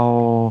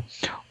estado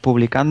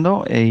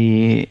publicando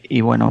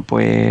y bueno,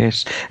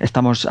 pues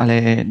estamos,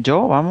 que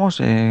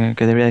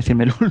debería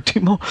decirme el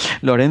último,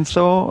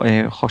 Lorenzo,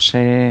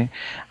 José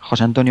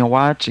Antonio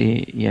Watts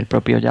y el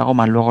propio Yago,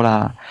 más luego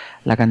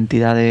la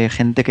cantidad de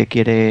gente que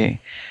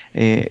quiere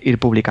ir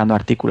publicando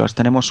artículos.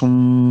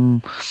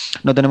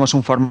 No tenemos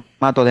un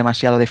formato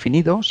demasiado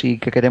definido, sí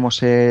que queremos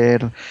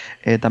ser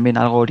también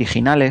algo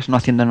originales, no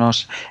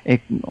haciéndonos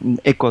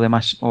eco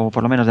o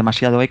por lo menos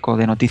demasiado eco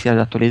de noticias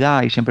de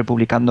actualidad y siempre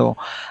publicando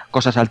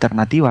cosas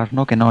alternativas,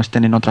 ¿no? Que no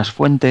estén en otras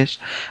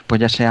fuentes,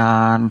 pues ya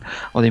sean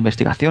o de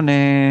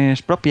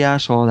investigaciones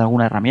propias o de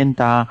alguna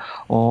herramienta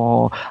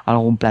o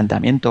algún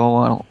planteamiento,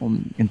 o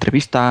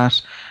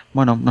entrevistas.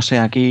 Bueno, no sé,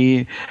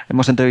 aquí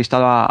hemos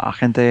entrevistado a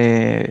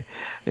gente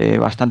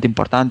bastante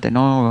importante,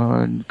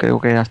 ¿no? Creo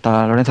que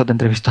hasta Lorenzo te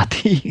entrevistó a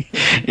ti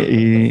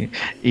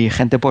y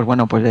gente, pues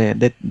bueno, pues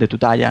de tu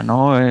talla,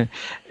 ¿no?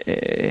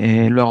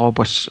 Luego,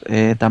 pues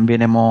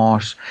también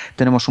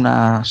tenemos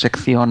una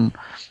sección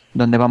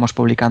donde vamos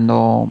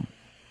publicando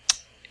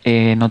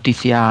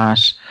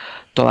noticias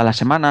todas las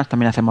semanas.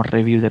 También hacemos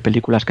review de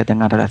películas que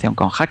tengan relación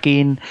con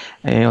hacking,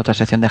 otra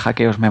sección de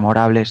hackeos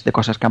memorables de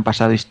cosas que han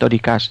pasado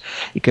históricas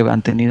y que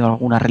han tenido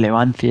alguna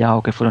relevancia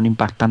o que fueron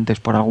impactantes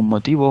por algún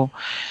motivo.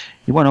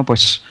 Y bueno,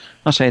 pues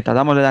no sé,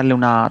 tratamos de darle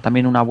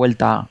también una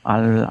vuelta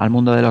al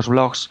mundo de los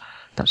blogs,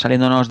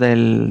 saliéndonos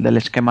del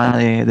esquema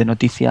de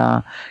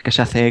noticia que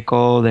se hace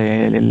eco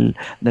de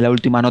la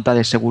última nota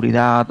de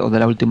seguridad o de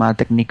la última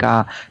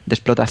técnica de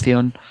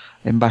explotación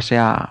en base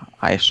a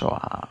eso,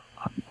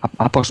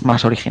 a posts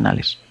más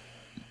originales.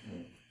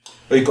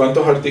 ¿Y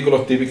cuántos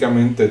artículos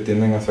típicamente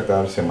tienden a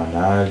sacar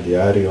semanal,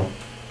 diario?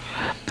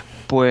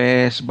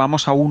 Pues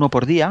vamos a uno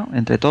por día,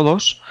 entre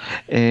todos.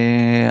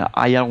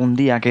 Hay algún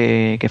día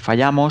que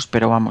fallamos,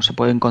 pero vamos, se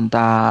pueden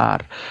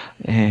contar,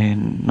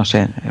 no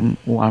sé,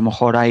 a lo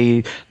mejor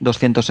hay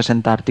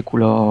 260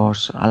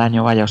 artículos al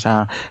año, vaya, o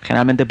sea,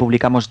 generalmente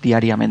publicamos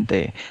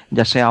diariamente,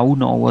 ya sea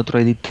uno u otro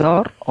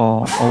editor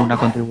o una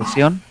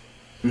contribución.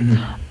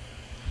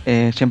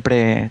 Uh-huh.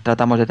 Siempre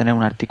tratamos de tener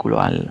un artículo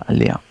al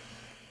día.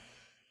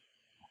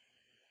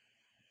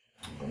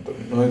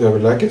 No, de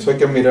verdad que eso hay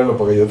que mirarlo,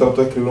 porque yo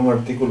trato de escribir un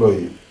artículo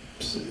y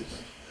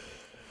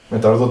me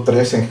tardo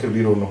 3 en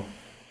escribir uno.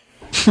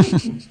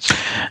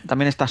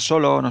 También estás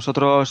solo.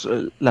 Nosotros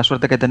la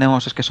suerte que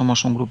tenemos es que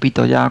somos un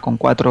grupito ya con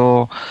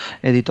 4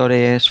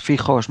 editores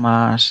fijos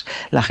más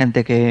la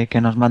gente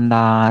que nos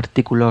manda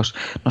artículos.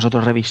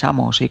 Nosotros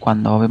revisamos y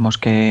cuando vemos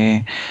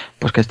que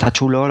está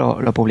chulo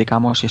lo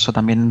publicamos, y eso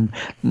también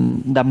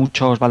da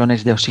muchos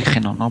balones de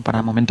oxígeno, ¿no?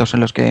 Para momentos en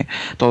los que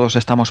todos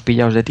estamos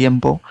pillados de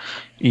tiempo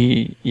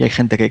y hay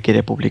gente que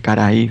quiere publicar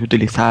ahí,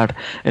 utilizar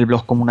el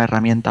blog como una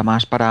herramienta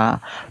más para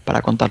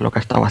contar lo que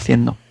ha estado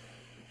haciendo.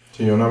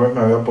 Sí, yo una vez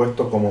me había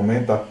puesto como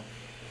meta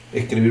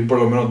escribir por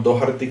lo menos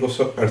 2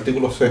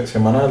 artículos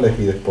semanales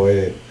y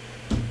después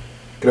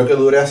creo que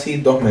duré así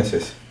 2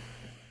 meses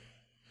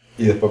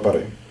y después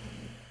paré.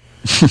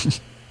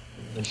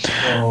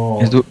 No,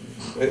 es duro.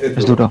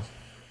 Es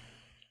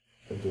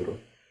duro.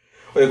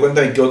 Oye,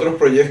 cuéntame, ¿qué otros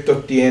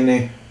proyectos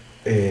tienes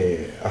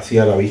así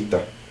a la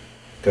vista?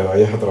 Que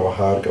vayas a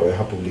trabajar, que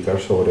vayas a publicar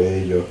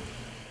sobre ellos.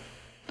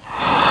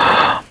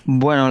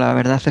 Bueno, la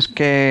verdad es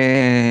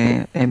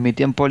que en mi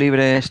tiempo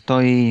libre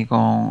estoy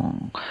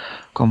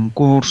con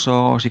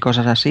cursos y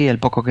cosas así. El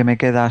poco que me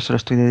queda se lo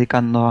estoy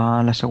dedicando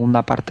a la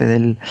segunda parte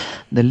del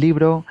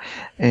libro.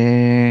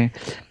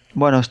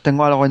 Bueno,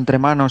 tengo algo entre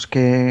manos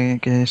que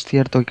es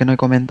cierto y que no he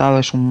comentado.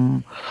 Es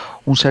un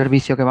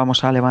servicio que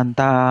vamos a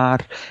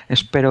levantar,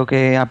 espero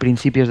que a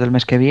principios del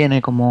mes que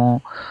viene,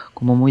 como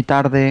muy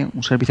tarde.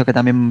 Un servicio que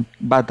también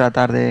va a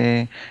tratar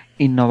de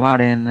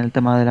innovar en el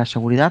tema de la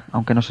seguridad,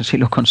 aunque no sé si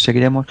lo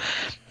conseguiremos,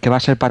 que va a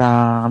ser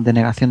para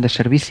denegación de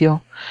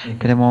servicio. Ujú.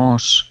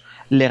 Queremos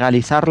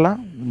legalizarla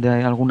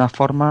de alguna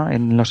forma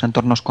en los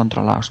entornos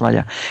controlados.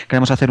 Vaya,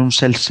 queremos hacer un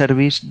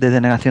self-service de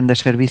denegación de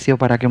servicio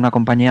para que una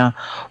compañía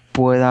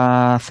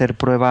pueda hacer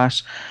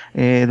pruebas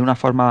de una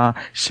forma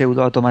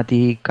pseudo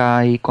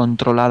automática y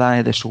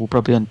controlada de su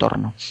propio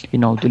entorno y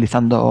no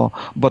utilizando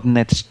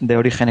botnets de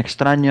origen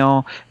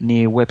extraño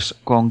ni webs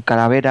con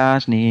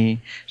calaveras ni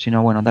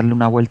sino bueno darle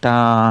una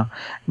vuelta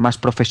más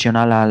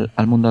profesional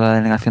al mundo de la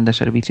denegación de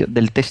servicio,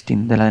 del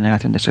testing de la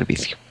denegación de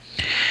servicio.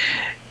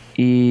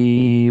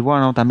 Y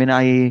bueno,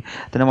 también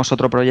tenemos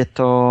otro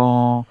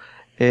proyecto,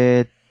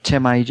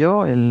 Chema y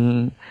yo,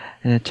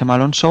 Chema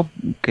Alonso,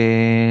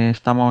 que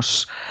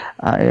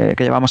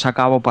llevamos a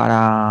cabo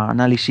para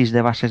análisis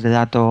de bases de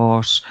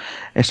datos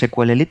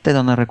SQLite,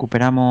 donde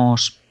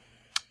recuperamos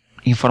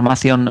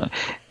información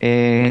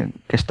que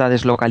está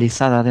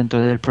deslocalizada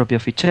dentro del propio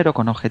fichero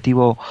con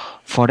objetivo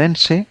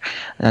forense.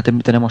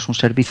 Tenemos un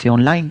servicio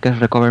online que es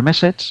Recover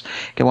Message,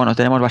 que bueno,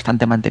 tenemos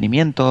bastante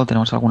mantenimiento,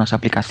 tenemos algunas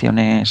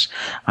aplicaciones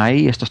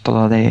ahí, esto es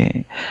todo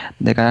de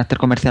carácter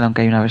comercial,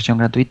 aunque hay una versión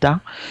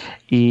gratuita.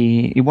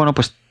 Y bueno,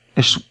 pues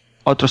es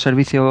otro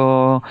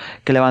servicio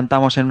que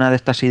levantamos en una de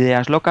estas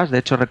ideas locas. De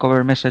hecho,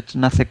 Recover Message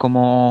nace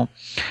como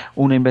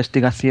una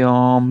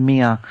investigación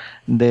mía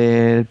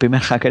del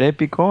primer hacker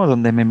épico,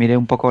 donde me miré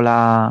un poco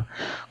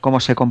cómo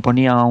se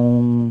componía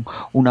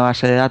una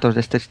base de datos de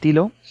este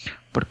estilo,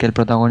 porque el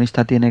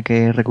protagonista tiene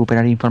que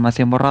recuperar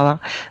información borrada.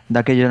 De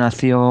aquello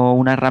nació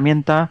una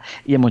herramienta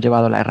y hemos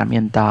llevado la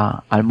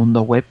herramienta al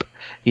mundo web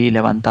y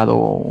levantado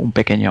un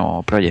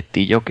pequeño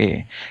proyectillo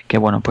que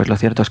bueno, pues lo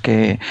cierto es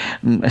que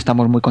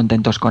estamos muy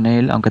contentos con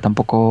él, aunque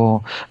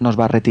tampoco nos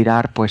va a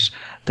retirar, pues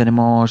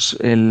tenemos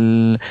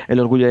el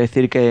orgullo de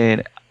decir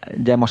que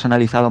ya hemos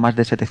analizado más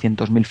de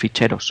 700.000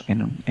 ficheros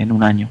en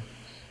un año.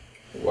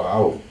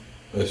 Wow,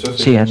 eso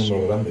sí Sí, que es un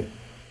número grande.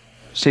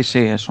 sí,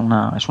 es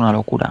una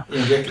locura.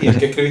 ¿Y en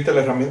qué escribiste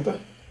la herramienta?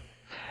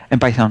 En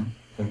Python,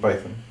 En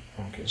Python.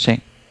 Ok.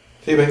 sí.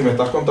 Sí, ves, me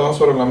estás contando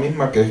sobre la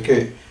misma, que es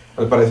que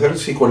al parecer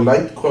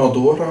SQLite cuando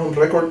tú borras un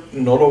record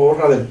no lo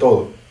borra del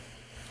todo.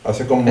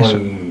 Hace como Eso,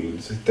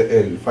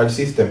 el file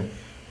system,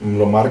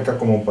 lo marca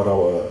como para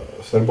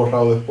ser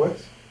borrado después.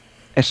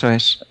 Eso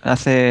es,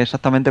 hace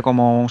exactamente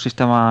como un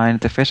sistema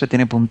NTFS,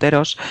 tiene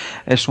punteros,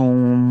 es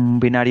un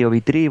binario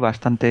B-tree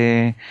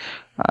bastante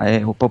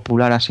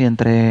popular así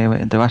entre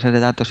bases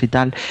de datos y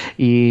tal,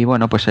 y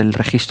bueno, pues el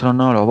registro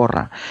no lo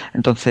borra.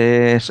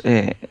 Entonces,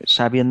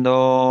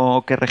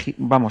 sabiendo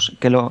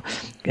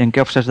en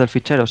qué offsets del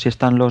fichero si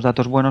están los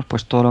datos buenos,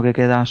 pues todo lo que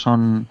queda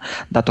son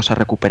datos a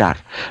recuperar.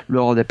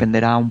 Luego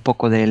dependerá un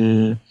poco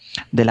de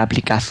la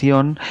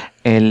aplicación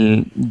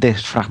el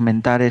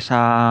desfragmentar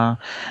esa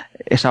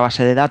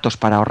base de datos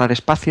para ahorrar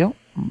espacio,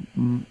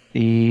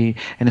 y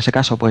en ese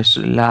caso pues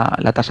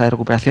la tasa de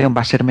recuperación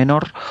va a ser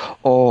menor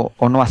o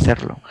no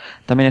hacerlo.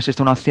 También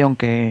existe una opción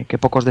que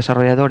pocos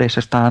desarrolladores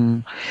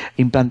están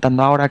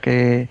implantando ahora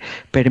que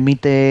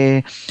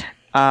permite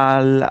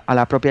a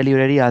la propia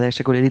librería de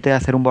SQLite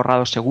hacer un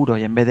borrado seguro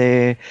y en vez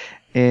de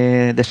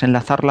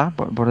desenlazarla,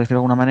 por decirlo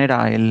de alguna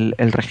manera,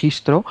 el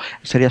registro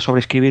sería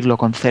sobreescribirlo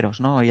con ceros,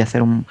 ¿no? Y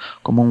hacer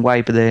como un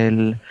wipe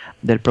del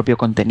propio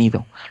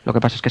contenido. Lo que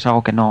pasa es que es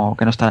algo que no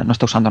está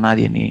usando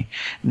nadie,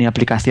 ni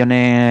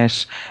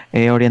aplicaciones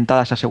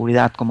orientadas a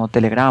seguridad como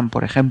Telegram,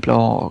 por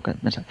ejemplo,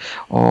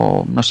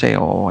 o no sé,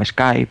 o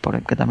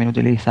Skype, que también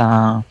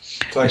utiliza O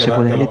sea, que la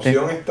SQLite.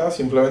 opción está,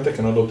 simplemente es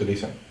que no lo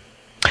utilizan.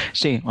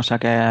 Sí, o sea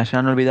que se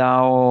han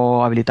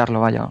olvidado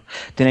habilitarlo, vaya.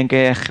 Tienen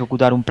que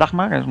ejecutar un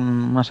pragma, que es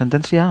una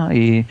sentencia,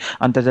 y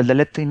antes del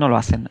delete y no lo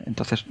hacen.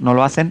 Entonces, no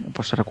lo hacen,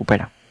 pues se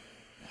recupera.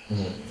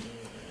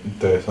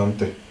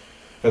 Interesante.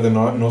 Fíjate,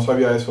 no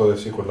sabía eso de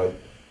SQLite.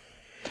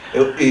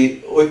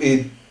 Y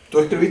tú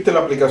escribiste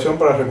la aplicación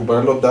para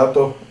recuperar los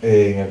datos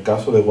en el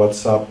caso de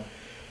WhatsApp.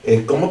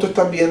 ¿Cómo tú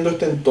estás viendo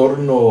este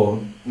entorno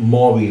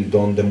móvil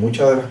donde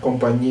muchas de las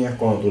compañías,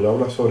 cuando tú le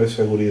hablas sobre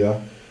seguridad,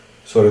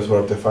 sobre sus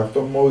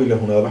artefactos móviles,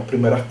 una de las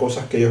primeras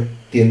cosas que ellos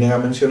tienden a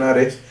mencionar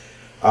es,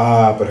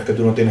 pero es que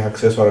tú no tienes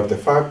acceso al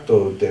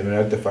artefacto, tener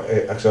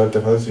acceso al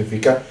artefacto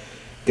significa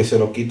que se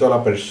lo quito a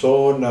la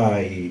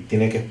persona y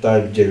tiene que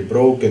estar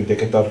jailbroken, tiene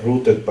que estar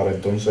rooted para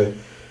entonces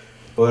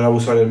poder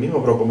abusar del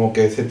mismo, pero como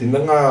que se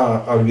tienden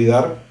a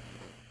olvidar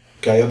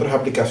que hay otras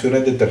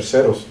aplicaciones de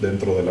terceros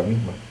dentro de la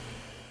misma.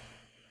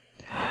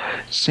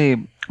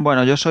 Sí,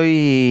 bueno, yo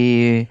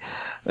soy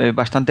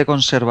bastante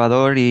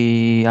conservador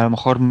y a lo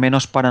mejor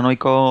menos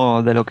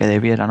paranoico de lo que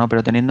debiera, ¿no?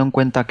 Pero teniendo en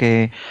cuenta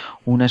que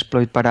un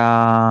exploit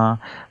para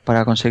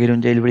conseguir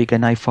un jailbreak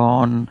en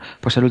iPhone,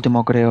 pues el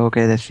último creo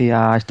que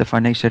decía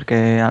Stefan Eiser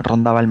que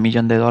rondaba el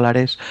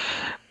 $1.000.000,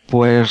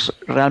 Pues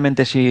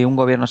realmente si un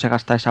gobierno se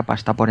gasta esa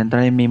pasta por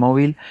entrar en mi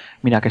móvil,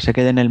 mira, que se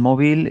quede en el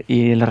móvil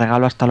y le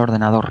regalo hasta el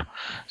ordenador,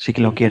 si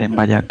que lo quieren,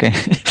 vaya, que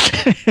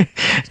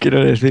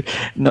quiero decir,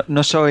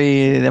 no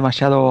soy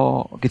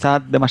demasiado,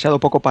 quizá demasiado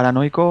poco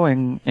paranoico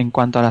en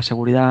cuanto a la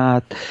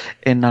seguridad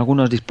en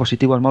algunos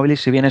dispositivos móviles,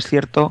 si bien es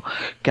cierto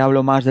que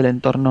hablo más del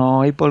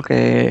entorno Apple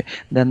que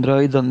de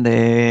Android,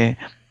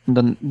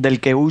 del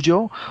que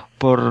huyo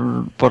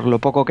por lo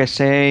poco que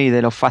sé y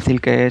de lo fácil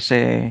que es,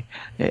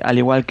 al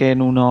igual que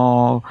en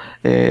uno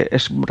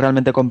es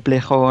realmente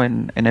complejo,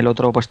 en el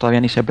otro pues todavía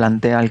ni se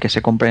plantea el que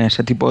se compren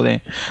ese tipo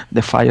de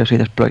fallos y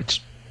de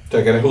exploits. O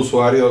sea, que eres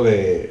usuario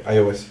de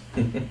iOS.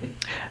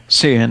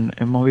 Sí, en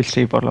móvil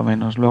sí, por lo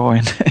menos. Luego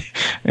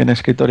en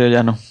escritorio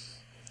ya no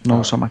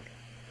uso Mac.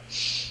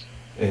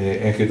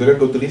 ¿En escritorio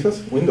qué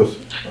utilizas? ¿Windows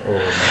o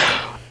Mac?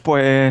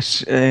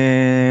 Pues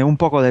un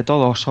poco de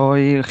todo.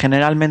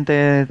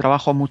 Generalmente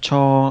trabajo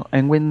mucho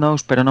en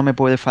Windows, pero no me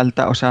puede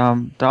faltar, o sea,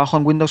 trabajo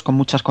en Windows con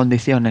muchas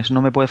condiciones.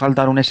 No me puede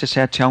faltar un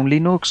SSH a un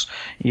Linux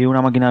y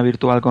una máquina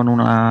virtual con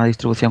una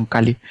distribución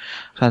Kali.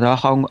 O sea,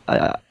 trabajo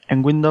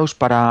en Windows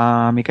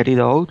para mi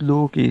querido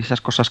Outlook y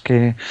esas cosas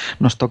que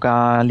nos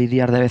toca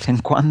lidiar de vez en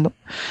cuando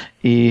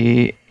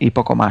y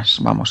poco más.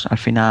 Vamos, al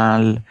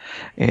final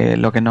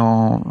lo que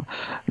no,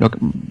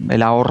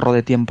 el ahorro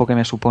de tiempo que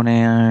me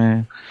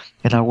supone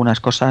en algunas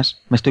cosas.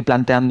 Me estoy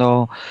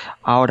planteando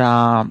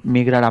ahora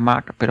migrar a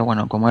Mac, pero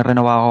bueno, como he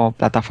renovado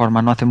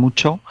plataforma no hace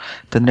mucho,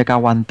 tendré que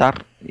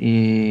aguantar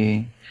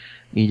y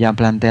ya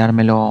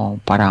planteármelo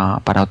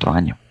para otro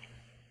año.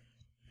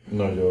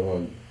 No,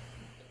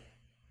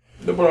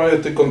 yo por lo menos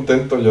estoy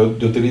contento. Yo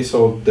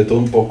utilizo de todo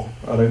un poco.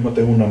 Ahora mismo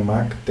tengo una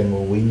Mac, tengo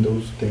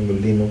Windows, tengo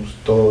Linux,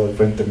 todo al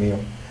frente mío.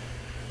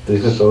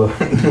 Utilizo todo,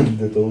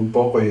 de todo un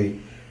poco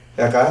y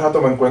a cada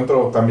rato me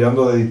encuentro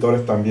cambiando de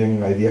editores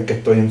también. Hay días que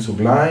estoy en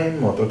Sublime,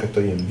 otros que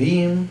estoy en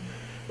Vim,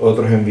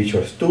 otros en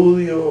Visual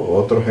Studio,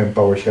 otros en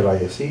PowerShell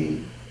ISE.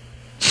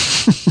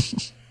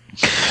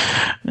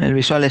 El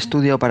Visual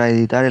Studio para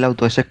editar el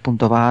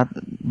AutoSec.bat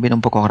viene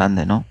un poco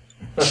grande, ¿no?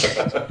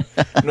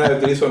 No, yo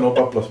utilizo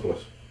Notepad++.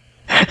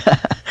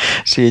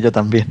 Sí, yo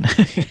también.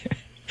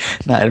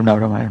 Nada, era una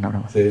broma.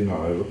 Sí,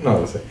 no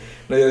lo sé.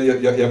 No,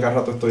 yo a cada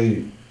rato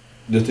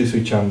yo estoy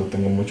switchando,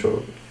 tengo muchos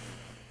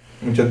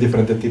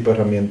diferentes tipos de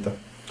herramientas.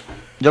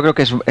 Yo creo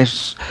que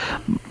es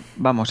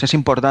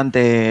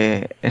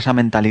importante esa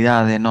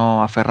mentalidad de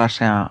no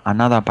aferrarse a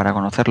nada para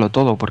conocerlo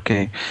todo,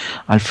 porque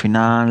al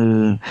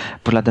final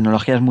pues la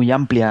tecnología es muy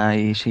amplia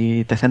y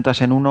si te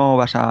centras en uno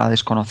vas a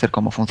desconocer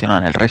cómo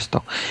funcionan el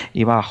resto.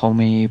 Y bajo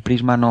mi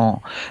prisma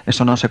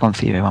eso no se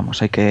concibe,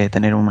 vamos, hay que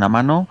tener una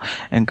mano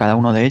en cada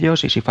uno de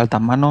ellos y si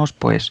faltan manos,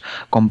 pues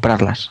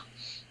comprarlas.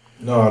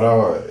 No, ahora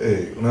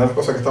una de las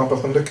cosas que estamos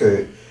pasando es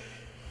que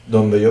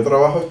donde yo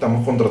trabajo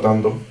estamos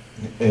contratando.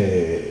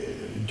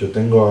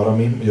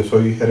 Yo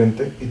soy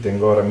gerente y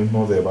tengo ahora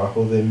mismo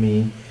debajo de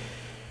mí,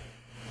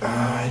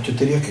 yo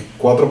diría que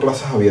 4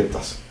 plazas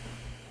abiertas.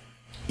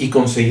 Y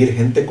conseguir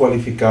gente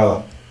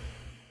cualificada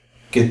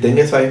que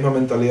tenga esa misma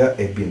mentalidad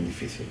es bien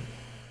difícil.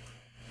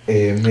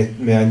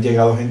 Me han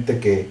llegado gente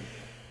que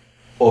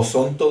o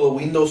son todo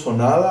Windows o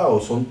nada,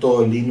 o son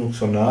todo Linux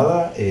o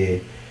nada.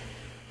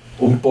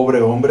 Un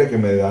pobre hombre que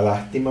me da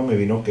lástima me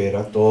vino que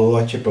era todo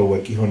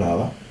HPUX o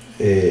nada.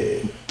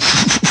 ¿De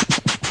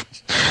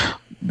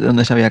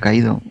dónde se había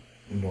caído?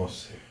 No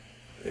sé.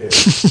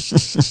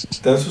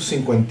 Está en sus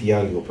 50 y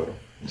algo, pero...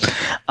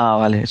 Ah,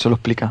 vale, eso lo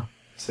explica.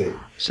 Sí.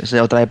 Es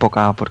de otra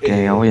época,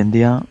 porque hoy en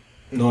día...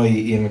 No,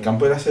 y en el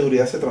campo de la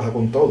seguridad se trabaja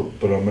con todo,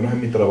 pero al menos en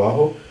mi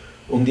trabajo,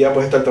 un día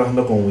puedes estar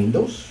trabajando con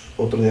Windows,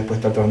 otro día puedes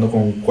estar trabajando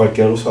con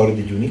cualquier usuario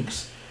de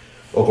Unix,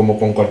 o como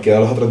con cualquiera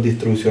de las otras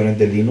distribuciones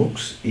de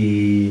Linux,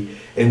 y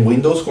en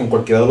Windows con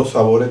cualquiera de los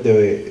sabores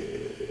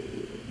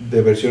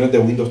de versiones de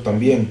Windows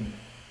también.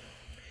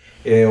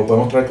 O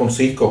podemos traer con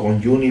Cisco,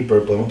 con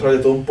Juniper, podemos traer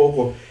de todo un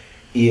poco,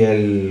 y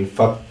el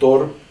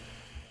factor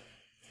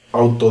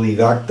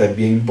autodidacta es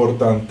bien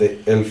importante,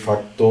 el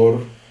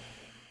factor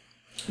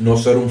no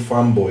ser un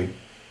fanboy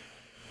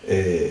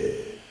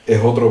es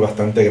otro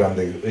bastante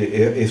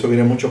grande. Eso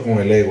viene mucho con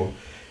el ego.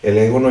 El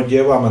ego nos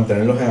lleva a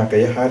mantenerlos en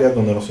aquellas áreas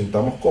donde nos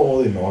sintamos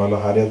cómodos y no a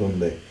las áreas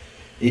donde...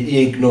 Y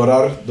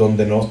ignorar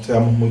donde no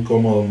seamos muy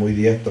cómodos, muy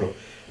diestros.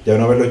 Ya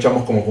una vez lo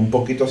echamos como que un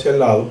poquito hacia el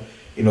lado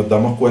y nos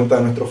damos cuenta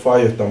de nuestros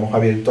fallos, estamos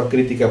abiertos a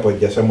crítica, pues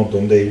ya sabemos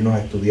dónde irnos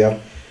a estudiar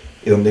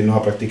y dónde irnos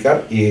a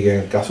practicar. Y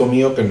en el caso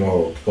mío, que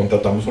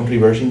contratamos son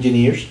reverse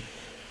engineers,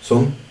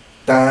 son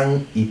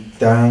tan y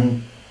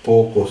tan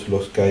pocos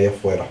los que hay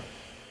afuera.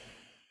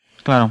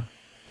 Claro.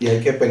 Y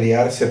hay que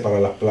pelearse para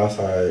las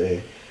plazas.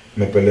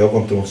 Me peleo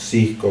contra un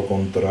Cisco,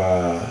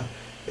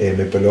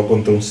 me peleo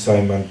contra un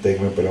Symantec,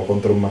 me peleo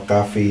contra un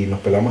McAfee. Nos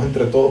peleamos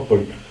entre todos por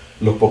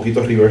los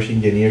poquitos reverse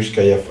engineers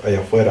que hay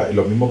allá afuera. Y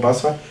lo mismo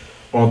pasa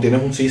cuando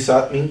tienes un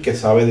sysadmin que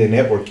sabe de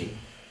networking,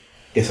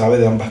 que sabe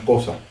de ambas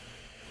cosas.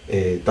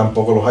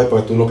 Tampoco los hay,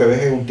 porque tú lo que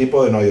ves es un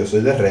tipo de, no, yo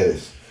soy de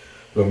redes.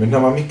 Lo mismo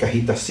nada más mis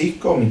cajitas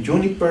Cisco, mis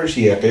Junipers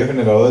y aquellos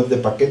generadores de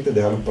paquetes,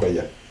 déjalos por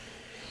allá.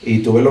 Y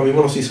tú ves lo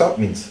mismo los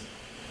sysadmins.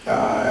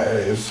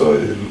 Eso,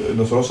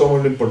 nosotros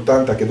somos lo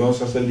importante, aquí es donde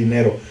se hace el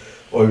dinero.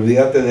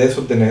 Olvídate de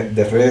esos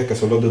de redes que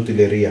son los de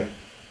utilería.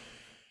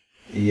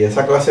 Y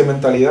esa clase de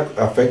mentalidad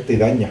afecta y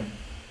daña.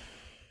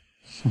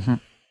 Ujú.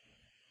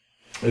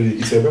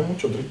 Y se ve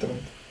mucho,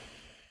 tristemente.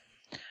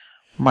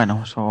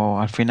 Bueno, eso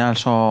al final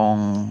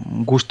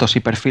son gustos y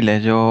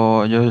perfiles.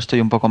 Yo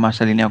estoy un poco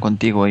más alineado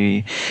contigo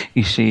y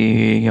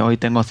si hoy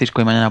tengo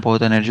Cisco y mañana puedo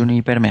tener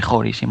Juniper,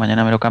 mejor. Y si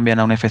mañana me lo cambian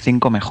a un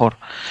F5, mejor.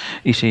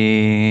 Y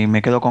si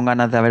me quedo con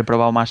ganas de haber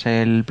probado más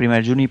el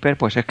primer Juniper,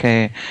 pues es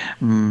que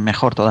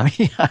mejor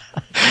todavía.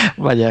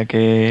 Vaya,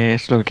 que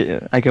es lo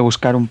que hay que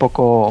buscar un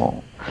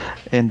poco,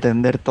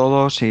 entender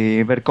todos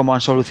y ver cómo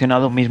han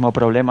solucionado un mismo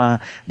problema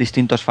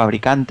distintos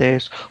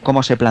fabricantes,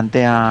 cómo se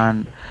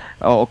plantean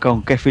o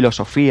con qué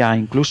filosofía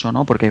incluso,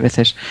 ¿no? Porque hay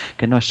veces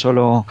que no es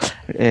solo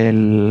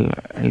el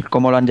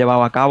cómo lo han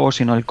llevado a cabo,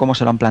 sino el cómo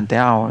se lo han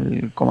planteado,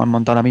 el cómo han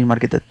montado la misma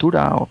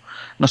arquitectura, o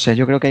no sé,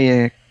 yo creo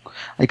que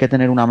hay que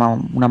tener una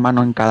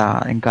mano en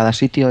cada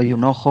sitio y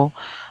un ojo,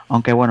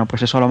 aunque bueno,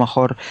 pues eso a lo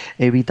mejor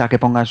evita que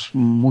pongas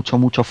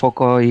mucho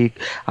foco y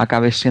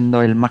acabes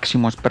siendo el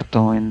máximo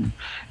experto en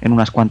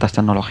unas cuantas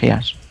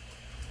tecnologías.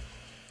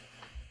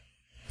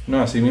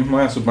 No, así mismo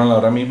es, Superman.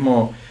 Ahora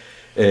mismo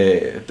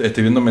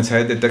estoy viendo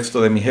mensajes de texto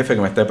de mi jefe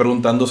que me está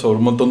preguntando sobre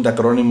un montón de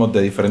acrónimos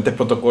de diferentes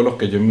protocolos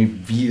que yo en mi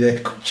vida he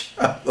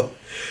escuchado.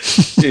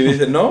 Y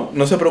dice,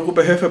 no se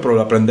preocupe jefe, pero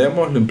lo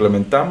aprendemos, lo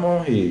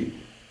implementamos y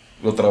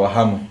lo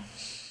trabajamos.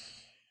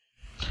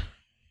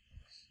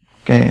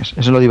 Que eso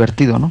es lo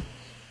divertido, ¿no?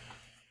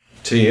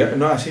 Sí,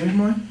 no, así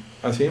mismo es.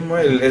 Así mismo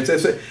es.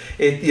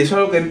 Y eso es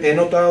algo que he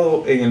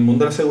notado en el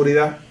mundo de la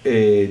seguridad.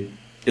 He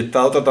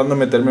estado tratando de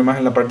meterme más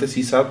en la parte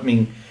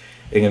sysadmin,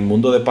 en el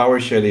mundo de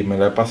PowerShell, y me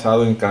lo he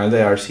pasado en el canal de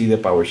RC de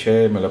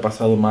PowerShell, me lo he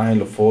pasado más en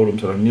los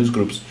forums, en los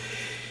newsgroups.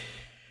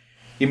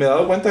 Y me he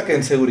dado cuenta que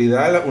en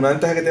seguridad una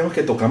ventaja que tenemos es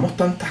que tocamos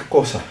tantas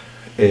cosas.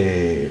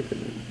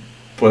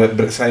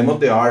 Sabemos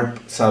de ARP,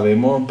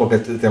 sabemos, porque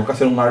tenemos que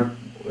hacer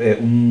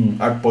un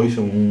ARP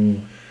Poison,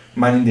 un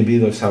man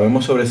individual,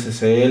 sabemos sobre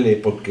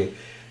SSL porque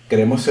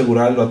queremos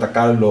asegurarlo,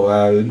 atacarlo.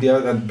 Un día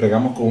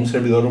bregamos con un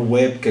servidor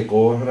web que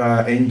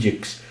corra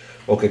Nginx,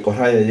 o que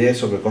corra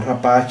IIS, o que corra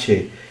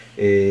Apache.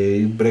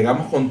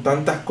 Bregamos con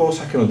tantas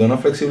cosas que nos da una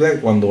flexibilidad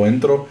que cuando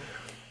entro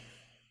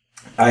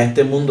a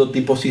este mundo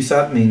tipo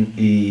sysadmin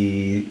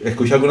y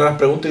escucho algunas de las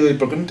preguntas y digo, ¿y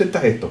por qué no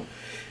intentas esto?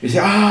 Y dice,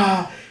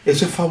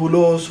 eso es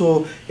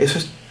fabuloso, eso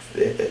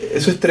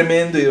es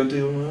tremendo. Y yo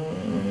digo,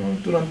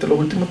 "No, durante los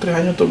últimos 3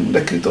 años todo el mundo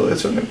ha escrito de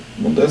eso en el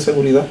mundo de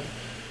seguridad".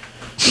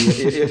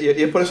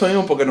 Y es por eso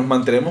mismo, porque nos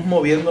mantenemos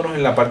moviéndonos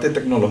en la parte de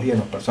tecnología,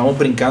 nos pasamos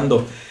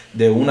brincando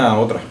de una a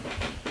otra.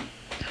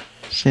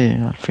 Sí,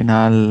 al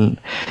final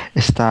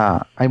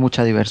hay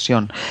mucha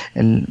diversión.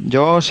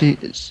 Yo, si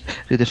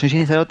te soy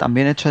sincero,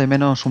 también echo de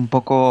menos un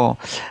poco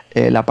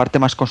la parte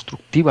más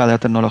constructiva de la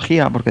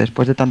tecnología, porque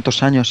después de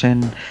tantos años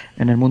en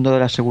el mundo de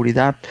la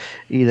seguridad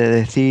y de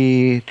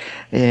decir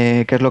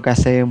qué es lo que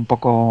hace un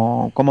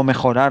poco, cómo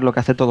mejorar lo que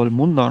hace todo el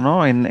mundo,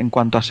 ¿no? En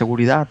cuanto a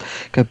seguridad,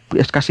 que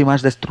es casi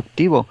más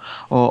destructivo,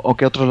 o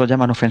que otros lo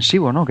llaman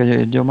ofensivo, ¿no?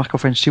 Que yo más que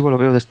ofensivo lo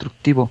veo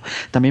destructivo.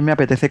 También me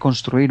apetece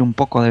construir un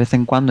poco de vez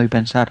en cuando y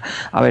pensar,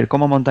 a ver,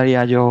 ¿cómo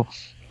montaría yo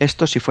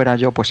esto si fuera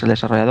yo pues el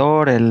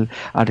desarrollador, el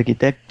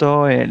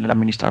arquitecto, el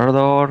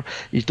administrador,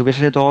 y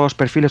tuviese todos los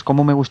perfiles?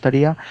 ¿Cómo me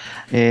gustaría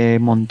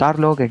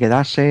montarlo, que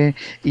quedase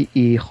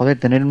y joder,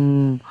 tener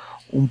un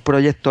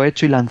proyecto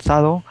hecho y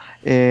lanzado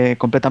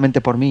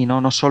completamente por mí,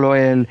 ¿no? No solo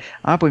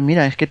pues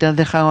mira, es que te has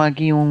dejado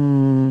aquí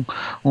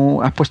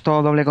has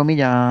puesto doble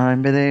comilla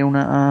en vez de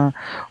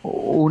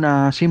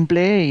una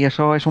simple, y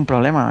eso es un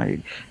problema.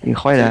 Y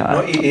joder, Sí,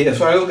 no, y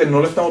eso es algo que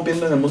no lo estamos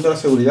viendo en el mundo de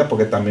la seguridad,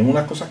 porque también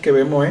unas cosas que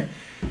vemos es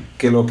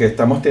que lo que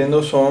estamos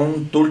teniendo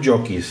son tool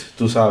jockeys,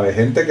 tú sabes,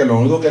 gente que lo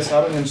único que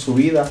saben en su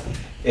vida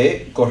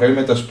es correr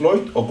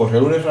Metasploit o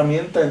correr una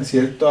herramienta en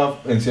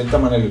cierta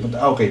manera.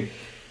 Ok,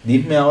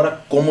 dime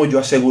ahora cómo yo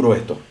aseguro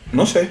esto.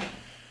 No sé,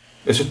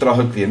 eso es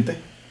trabajo del cliente.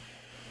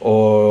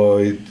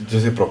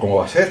 Entonces, pero ¿cómo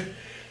va a ser?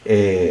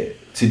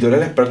 Si tú eres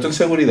el experto en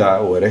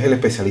seguridad o eres el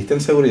especialista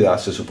en seguridad,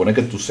 se supone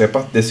que tú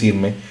sepas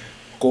decirme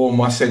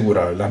cómo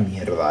asegurar la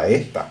mierda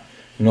esta,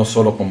 no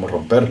solo cómo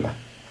romperla.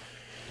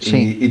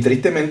 sí. Y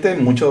tristemente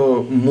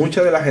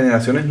muchas de las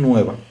generaciones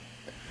nuevas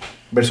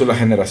versus las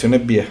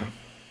generaciones viejas,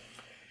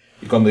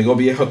 y cuando digo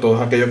viejo,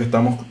 todos aquellos que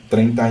estamos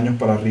 30 años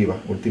para arriba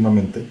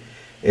últimamente,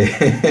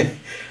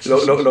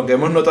 lo que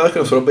hemos notado es que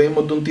nosotros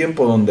venimos de un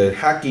tiempo donde el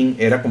hacking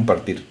era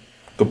compartir.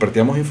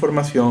 Compartíamos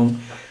información,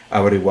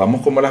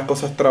 averiguamos cómo las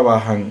cosas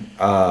trabajan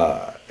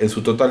en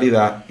su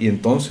totalidad, y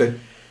entonces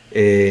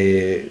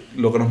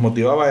lo que nos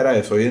motivaba era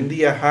eso. Hoy en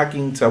día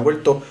hacking se ha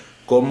vuelto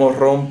cómo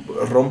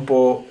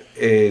rompo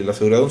la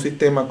seguridad de un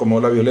sistema,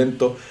 cómo la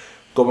violento,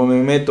 cómo me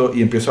meto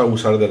y empiezo a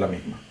abusar de la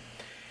misma.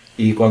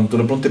 Y cuando tú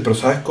le preguntas, ¿pero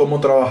sabes cómo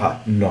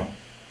trabajar? No.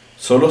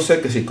 Solo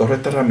sé que si corro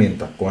esta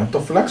herramienta con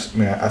estos flags,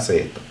 me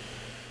hace esto.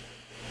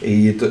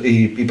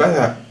 Y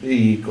pasa,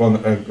 y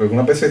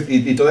algunas veces,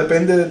 y todo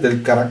depende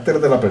del carácter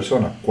de la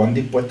persona, cuán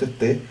dispuesto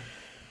esté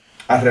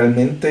a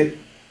realmente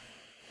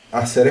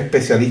a ser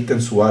especialista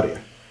en su área.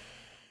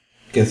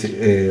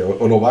 Que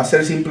o lo va a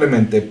hacer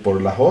simplemente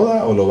por la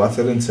joda o lo va a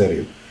hacer en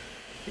serio.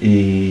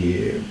 Y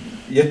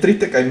es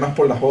triste que hay más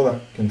por la joda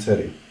que en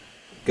serio.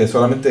 Que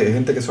solamente hay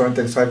gente que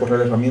solamente sabe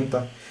correr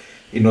herramientas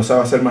y no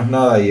sabe hacer más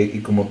nada. Y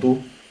como tú,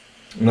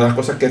 una de las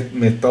cosas que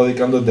me he estado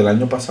dedicando desde el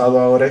año pasado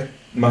ahora es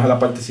más a la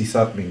parte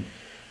sysadmin.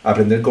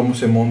 Aprender cómo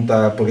se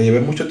monta, porque llevé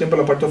mucho tiempo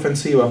en la parte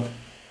ofensiva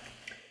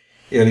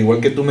y al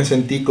igual que tú me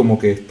sentí como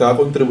que estaba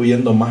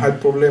contribuyendo más al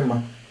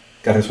problema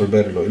que a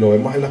resolverlo. Y lo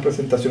vemos en las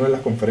presentaciones, en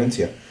las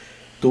conferencias.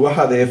 Tú vas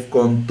a DEF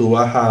CON, tú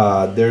vas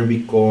a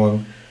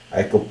DerbyCon,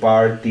 a Eco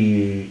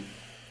Party,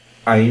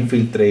 a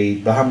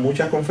Infiltrate, vas a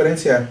muchas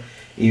conferencias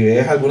y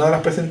ves algunas de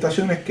las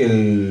presentaciones que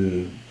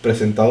el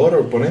presentador o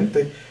el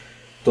ponente,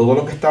 todo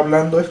lo que está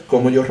hablando es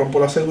cómo yo rompo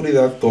la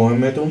seguridad, cómo me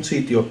meto a un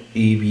sitio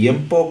y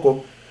bien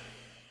poco.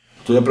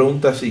 Tú le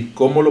preguntas y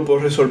cómo lo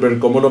puedo resolver,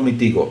 cómo lo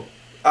mitigo.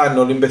 Ah,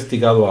 no lo he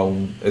investigado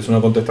aún. Es una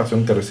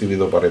contestación que he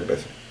recibido varias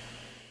veces.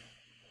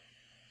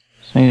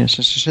 Sí,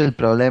 ese es el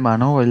problema,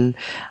 ¿no?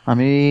 A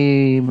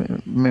mí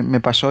me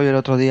pasó, yo el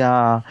otro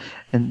día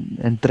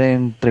entré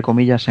entre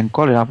comillas en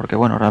cólera, porque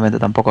bueno, realmente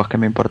tampoco es que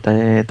me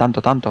importe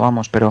tanto,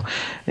 vamos, pero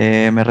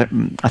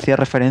hacía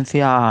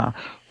referencia a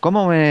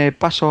cómo me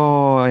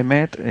paso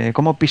Emmet,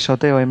 cómo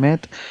pisoteo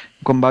Emmet,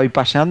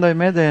 bypaseando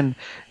Emmet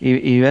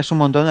y ves un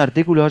montón de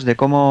artículos de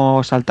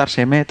cómo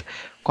saltarse Emmet.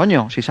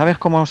 Coño, si sabes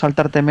cómo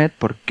saltarte Met,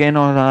 ¿por qué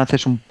no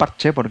haces un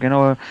parche? ¿Por qué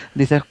no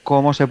dices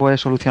cómo se puede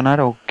solucionar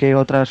o qué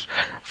otras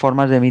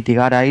formas de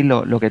mitigar ahí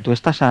lo que tú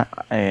estás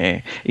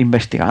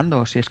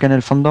investigando? Si es que en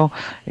el fondo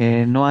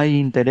no hay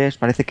interés,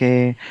 parece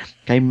que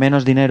hay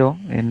menos dinero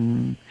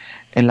en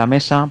la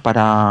mesa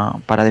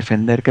para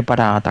defender que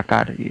para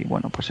atacar. Y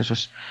bueno, pues eso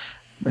es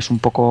un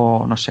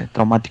poco, no sé,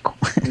 traumático.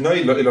 No,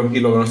 y lo que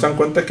no se dan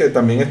cuenta es que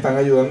también están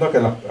ayudando a que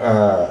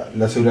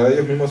la seguridad de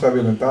ellos mismos sea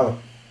violentada.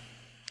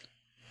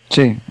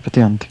 Sí,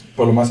 efectivamente.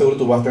 Por lo más seguro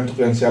tú vas a tener tus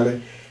credenciales.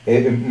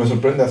 Me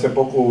sorprende, hace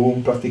poco hubo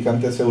un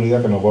practicante de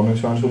seguridad, que no voy a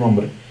mencionar su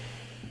nombre,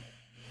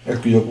 el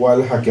cuyo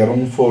cual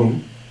hackearon un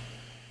forum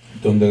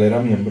donde él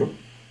era miembro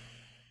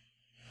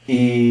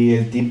y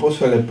el tipo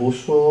se le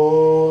puso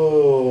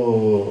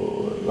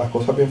las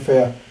cosas bien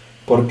feas.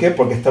 ¿Por qué?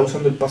 Porque está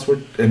usando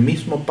el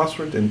mismo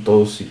password en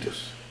todos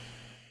sitios.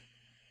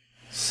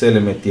 Se le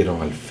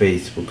metieron al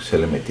Facebook, se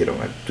le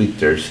metieron al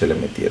Twitter, se le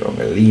metieron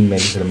al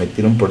email, se le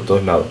metieron por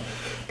todos lados.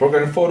 Porque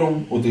el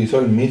forum utilizó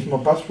el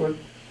mismo password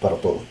para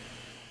todo.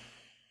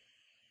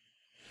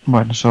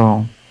 Bueno,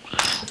 eso,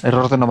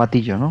 error de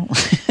novatillo, ¿no?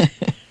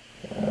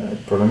 El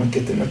problema es que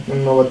este no es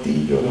un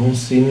novatillo, es un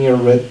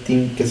senior red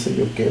team, qué sé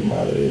yo qué,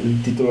 madre,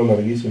 el título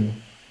larguísimo.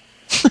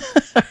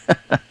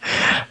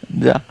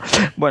 Ya.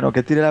 Bueno,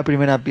 que tire la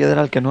primera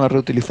piedra al que no ha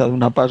reutilizado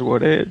una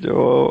password, ¿eh?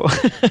 Yo...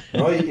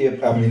 No, y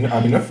a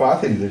mí no es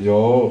fácil,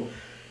 yo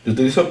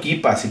utilizo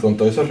KeePass y con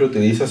todo eso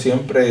reutilizo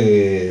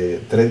siempre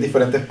tres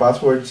diferentes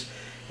passwords,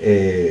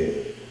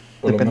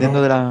 por lo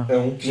Dependiendo menos de la...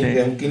 en un Sí.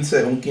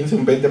 15,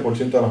 un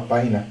 20% de las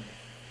páginas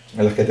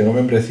en las que tengo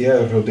membresía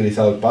he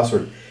reutilizado el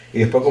password. Y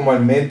después como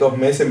al mes, 2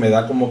 meses me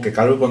da como que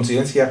cargo de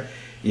conciencia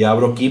y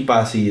abro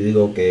KeePass y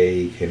digo, ok,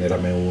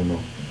 genérame uno,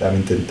 dame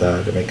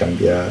intentar, dame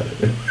cambiar.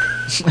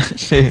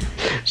 Sí,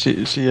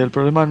 sí, el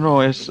problema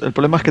no es... El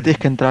problema es que tienes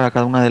que entrar a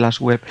cada una de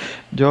las web.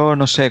 Yo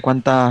no sé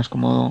cuántas,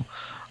 como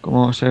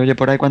se oye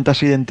por ahí,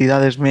 cuántas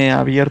identidades me he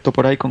abierto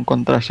por ahí con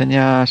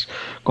contraseñas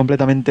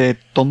completamente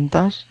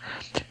tontas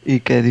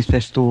y que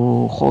dices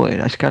tú,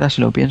 joder, es que ahora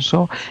si lo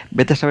pienso,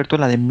 vete a saber tú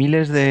la de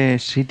miles de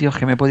sitios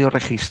que me he podido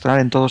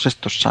registrar en todos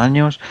estos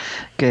años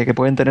que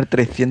pueden tener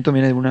 300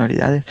 millones de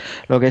vulnerabilidades.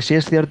 Lo que sí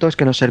es cierto es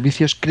que los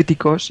servicios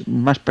críticos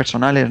más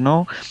personales,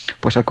 ¿no?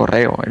 Pues el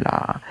correo,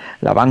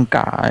 la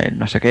banca, el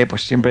no sé qué,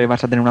 pues siempre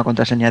vas a tener una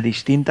contraseña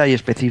distinta y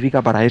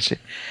específica para ese.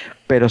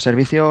 Pero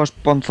servicios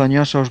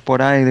ponzoñosos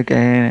por ahí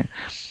que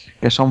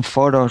son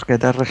foros que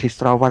te has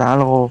registrado para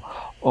algo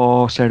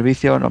o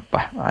servicio, no,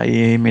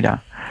 ahí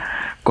mira,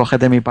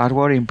 cógete mi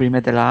password,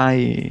 imprímetela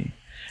y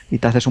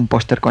te haces un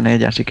póster con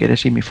ella si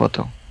quieres y mi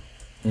foto.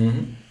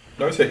 Ujú.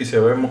 No, y se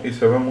ve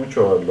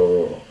mucho.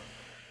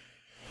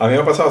 A mí me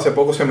ha pasado hace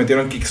poco, se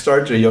metieron en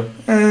Kickstarter y yo,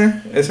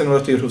 ese no lo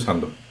estoy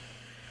usando.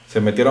 Se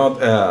metieron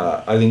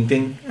a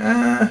LinkedIn,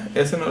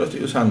 ese no lo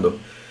estoy usando.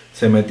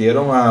 Se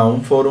metieron a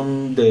un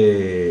forum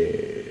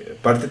de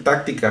parte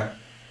táctica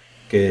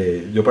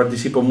que yo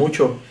participo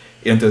mucho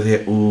y entonces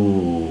dije,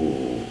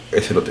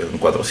 ese lo tengo en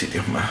 4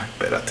 sitios más,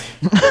 espérate.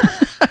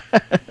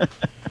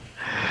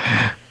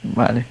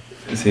 Vale.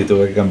 Sí,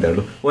 tuve que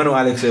cambiarlo. Bueno,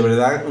 Alex, de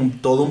verdad,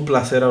 todo un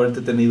placer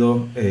haberte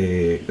tenido.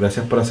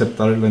 Gracias por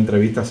aceptar la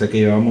entrevista. Sé que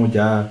llevamos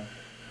ya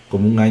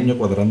como un año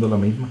cuadrando la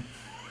misma.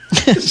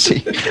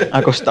 Sí,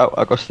 ha costado,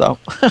 ha costado.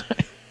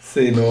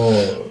 Sí, no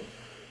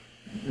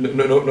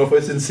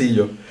fue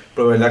sencillo.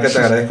 Pero de verdad que te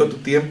agradezco tu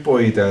tiempo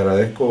y te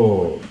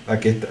agradezco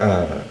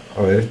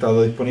haber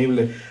estado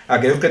disponible.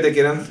 Aquellos que te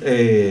quieran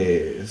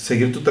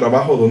seguir tu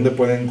trabajo, ¿dónde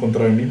pueden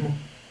encontrar el mismo?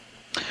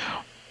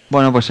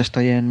 Bueno, pues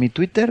estoy en mi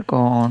Twitter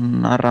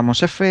con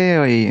 @ramosf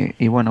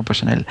y bueno,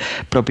 pues en el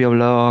propio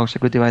blog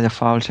Security by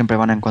Default siempre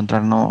van a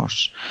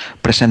encontrarnos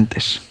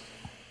presentes.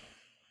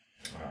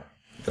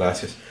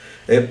 Gracias.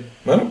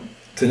 Bueno,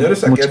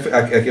 señores,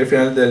 aquí al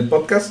final del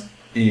podcast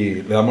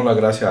y le damos las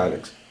gracias a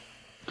Alex.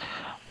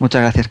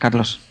 Muchas gracias,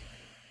 Carlos.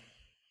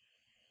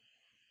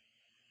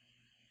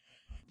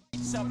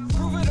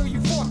 Prove it or you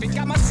forfeit.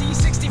 Got my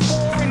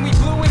C64 and we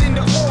blew it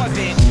into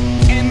orbit.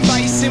 M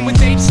Bison with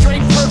 8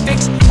 straight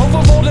perfects.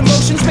 Overbold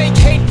emotions make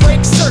hate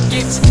break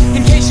circuits.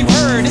 In case you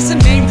heard, it's a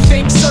name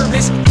fake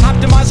service.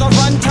 Optimize our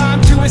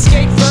runtime to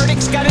escape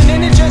verdicts. Got an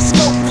integer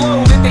scope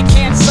flow that they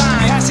can't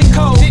sign. Passing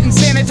code, didn't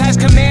sanitize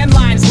command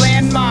lines,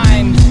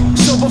 landmine.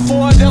 So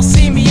before they'll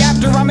see me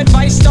after, I'm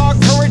advice star,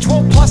 courage,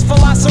 woke plus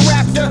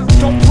velociraptor.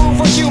 Don't prove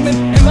we're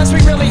human unless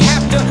we really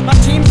have to. My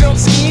team built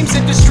schemes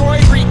that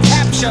destroy,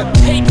 recapture.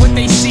 Hate what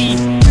they see.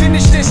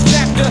 Finish this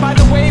chapter. By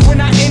the way, we're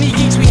not any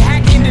geeks, we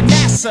hack into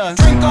NASA.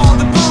 Drink all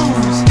the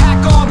booze,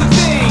 hack all the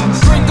things.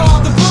 Drink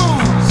all the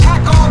booze,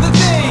 hack all the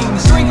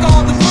things. Drink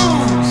all the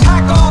booze,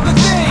 hack all the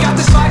things. Got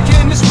this vodka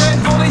and this Red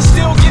Bull, they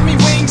still give me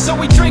wings. So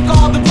we drink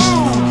all the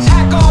booze,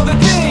 hack all the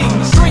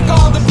things. Drink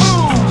all the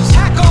booze,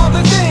 hack all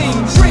the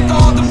things. Drink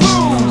all the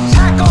booze,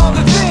 hack all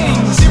the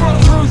things. 0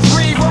 through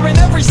 3, we're in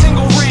every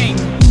single ring.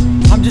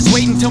 I'm just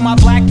waiting till my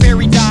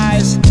BlackBerry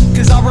dies,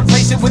 cause I'll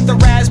replace it with the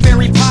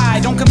Raspberry Pi.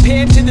 Don't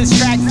compare to this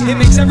track, it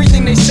makes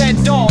everything they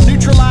said dull.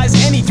 Neutralize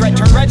any threat,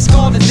 turn Red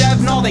Skull to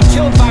DevNull. They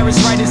killed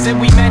virus writers that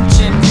we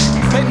mentioned,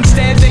 but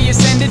instead they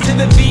ascended to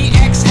the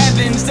VX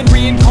heavens, then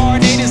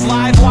reincarnate as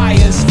live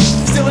wires.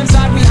 Still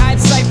inside we hide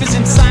ciphers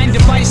and sign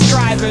device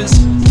drivers.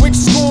 Which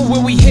school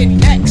will we hit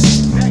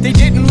next? They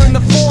didn't learn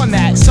the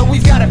format, so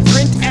we've got a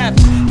print F.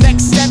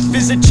 Next step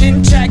is a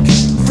chin check.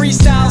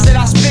 Freestyles that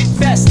I spit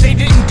best, they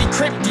didn't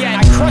decrypt yet.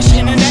 I crush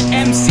internet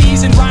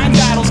MCs and rhyme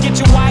battles. Get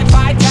your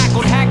Wi-Fi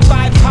tackled, hacked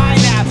by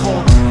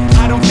Pineapple.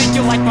 I don't think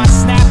you'll like my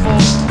Snapple,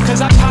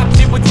 cause I popped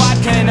it with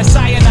vodka in a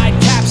cyanide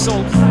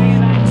capsule.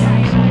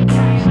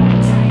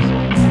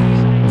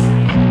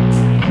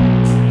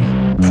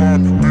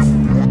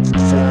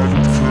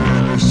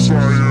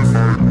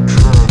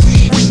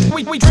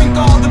 We drink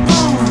all the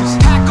booze,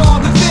 hack all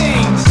the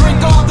things. Drink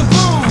all the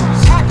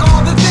booze, hack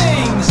all the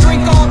things.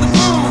 Drink all the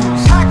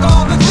booze, hack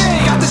all the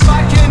things. Got this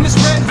vodka and this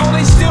Red Bull,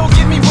 they still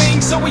give me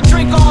wings. So we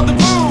drink all the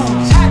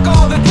booze, hack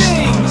all the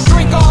things.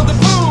 Drink all the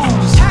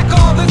booze, hack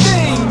all the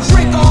things.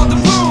 Drink all the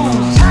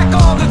booze, hack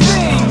all the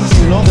things.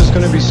 You know there's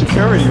gonna be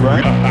security,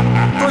 right?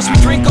 First we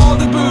drink all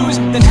the booze,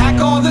 then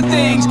hack all the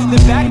things. Then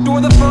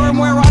backdoor the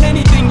firmware on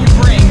anything you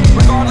bring,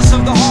 regardless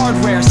of the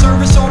hardware,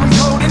 service or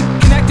encoding.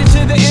 Connected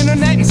to the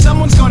internet and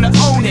someone's gonna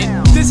own it.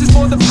 This is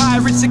for the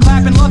pirates that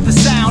clap and love the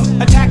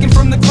sound. Attacking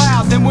from the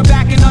cloud, then we're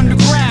back in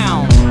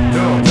underground.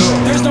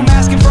 There's no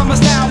masking from us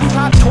now. We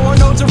pop Tor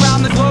nodes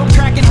around the globe,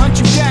 track and hunt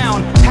you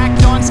down.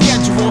 Hacked on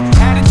schedule,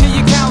 add it to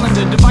your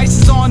calendar.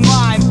 Devices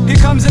online, here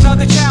comes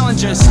another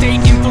challenger.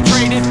 State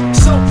infiltrated,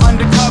 so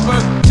undercover.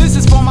 This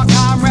is for my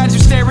comrades who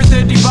stare at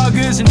the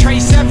debuggers and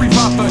trace every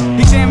buffer.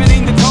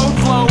 Examining the code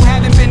flow,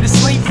 haven't been to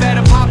sleep,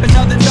 better pop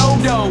another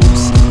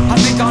no-dose. I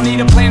think I'll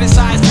need a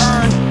planet-sized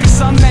urn, cause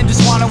some men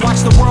just wanna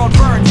watch the world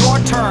burn. Your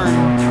turn.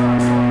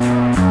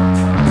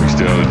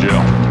 Stay out of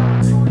jail.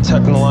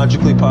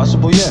 Technologically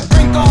possible, yeah.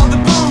 Drink all the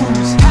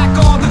booze, hack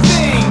all the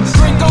things.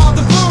 Drink all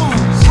the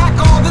booze, hack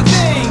all the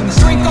things.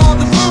 Drink all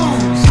the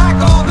booze, hack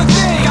all the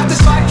things. Got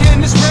this vodka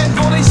and this Red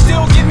Bull, they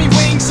still give me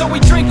wings. So we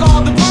drink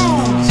all the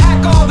booze,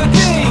 hack all the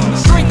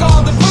things. Drink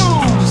all the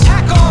booze,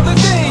 hack all the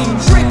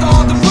things. Drink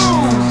all the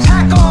booze,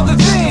 hack all the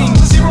things.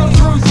 0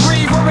 through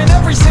 3, we're in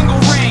every single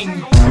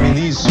ring. I mean,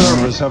 these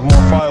servers have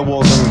more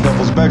firewalls than the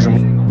devil's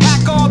bedroom.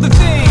 Hack all the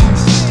things.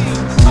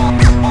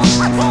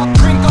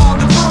 Drink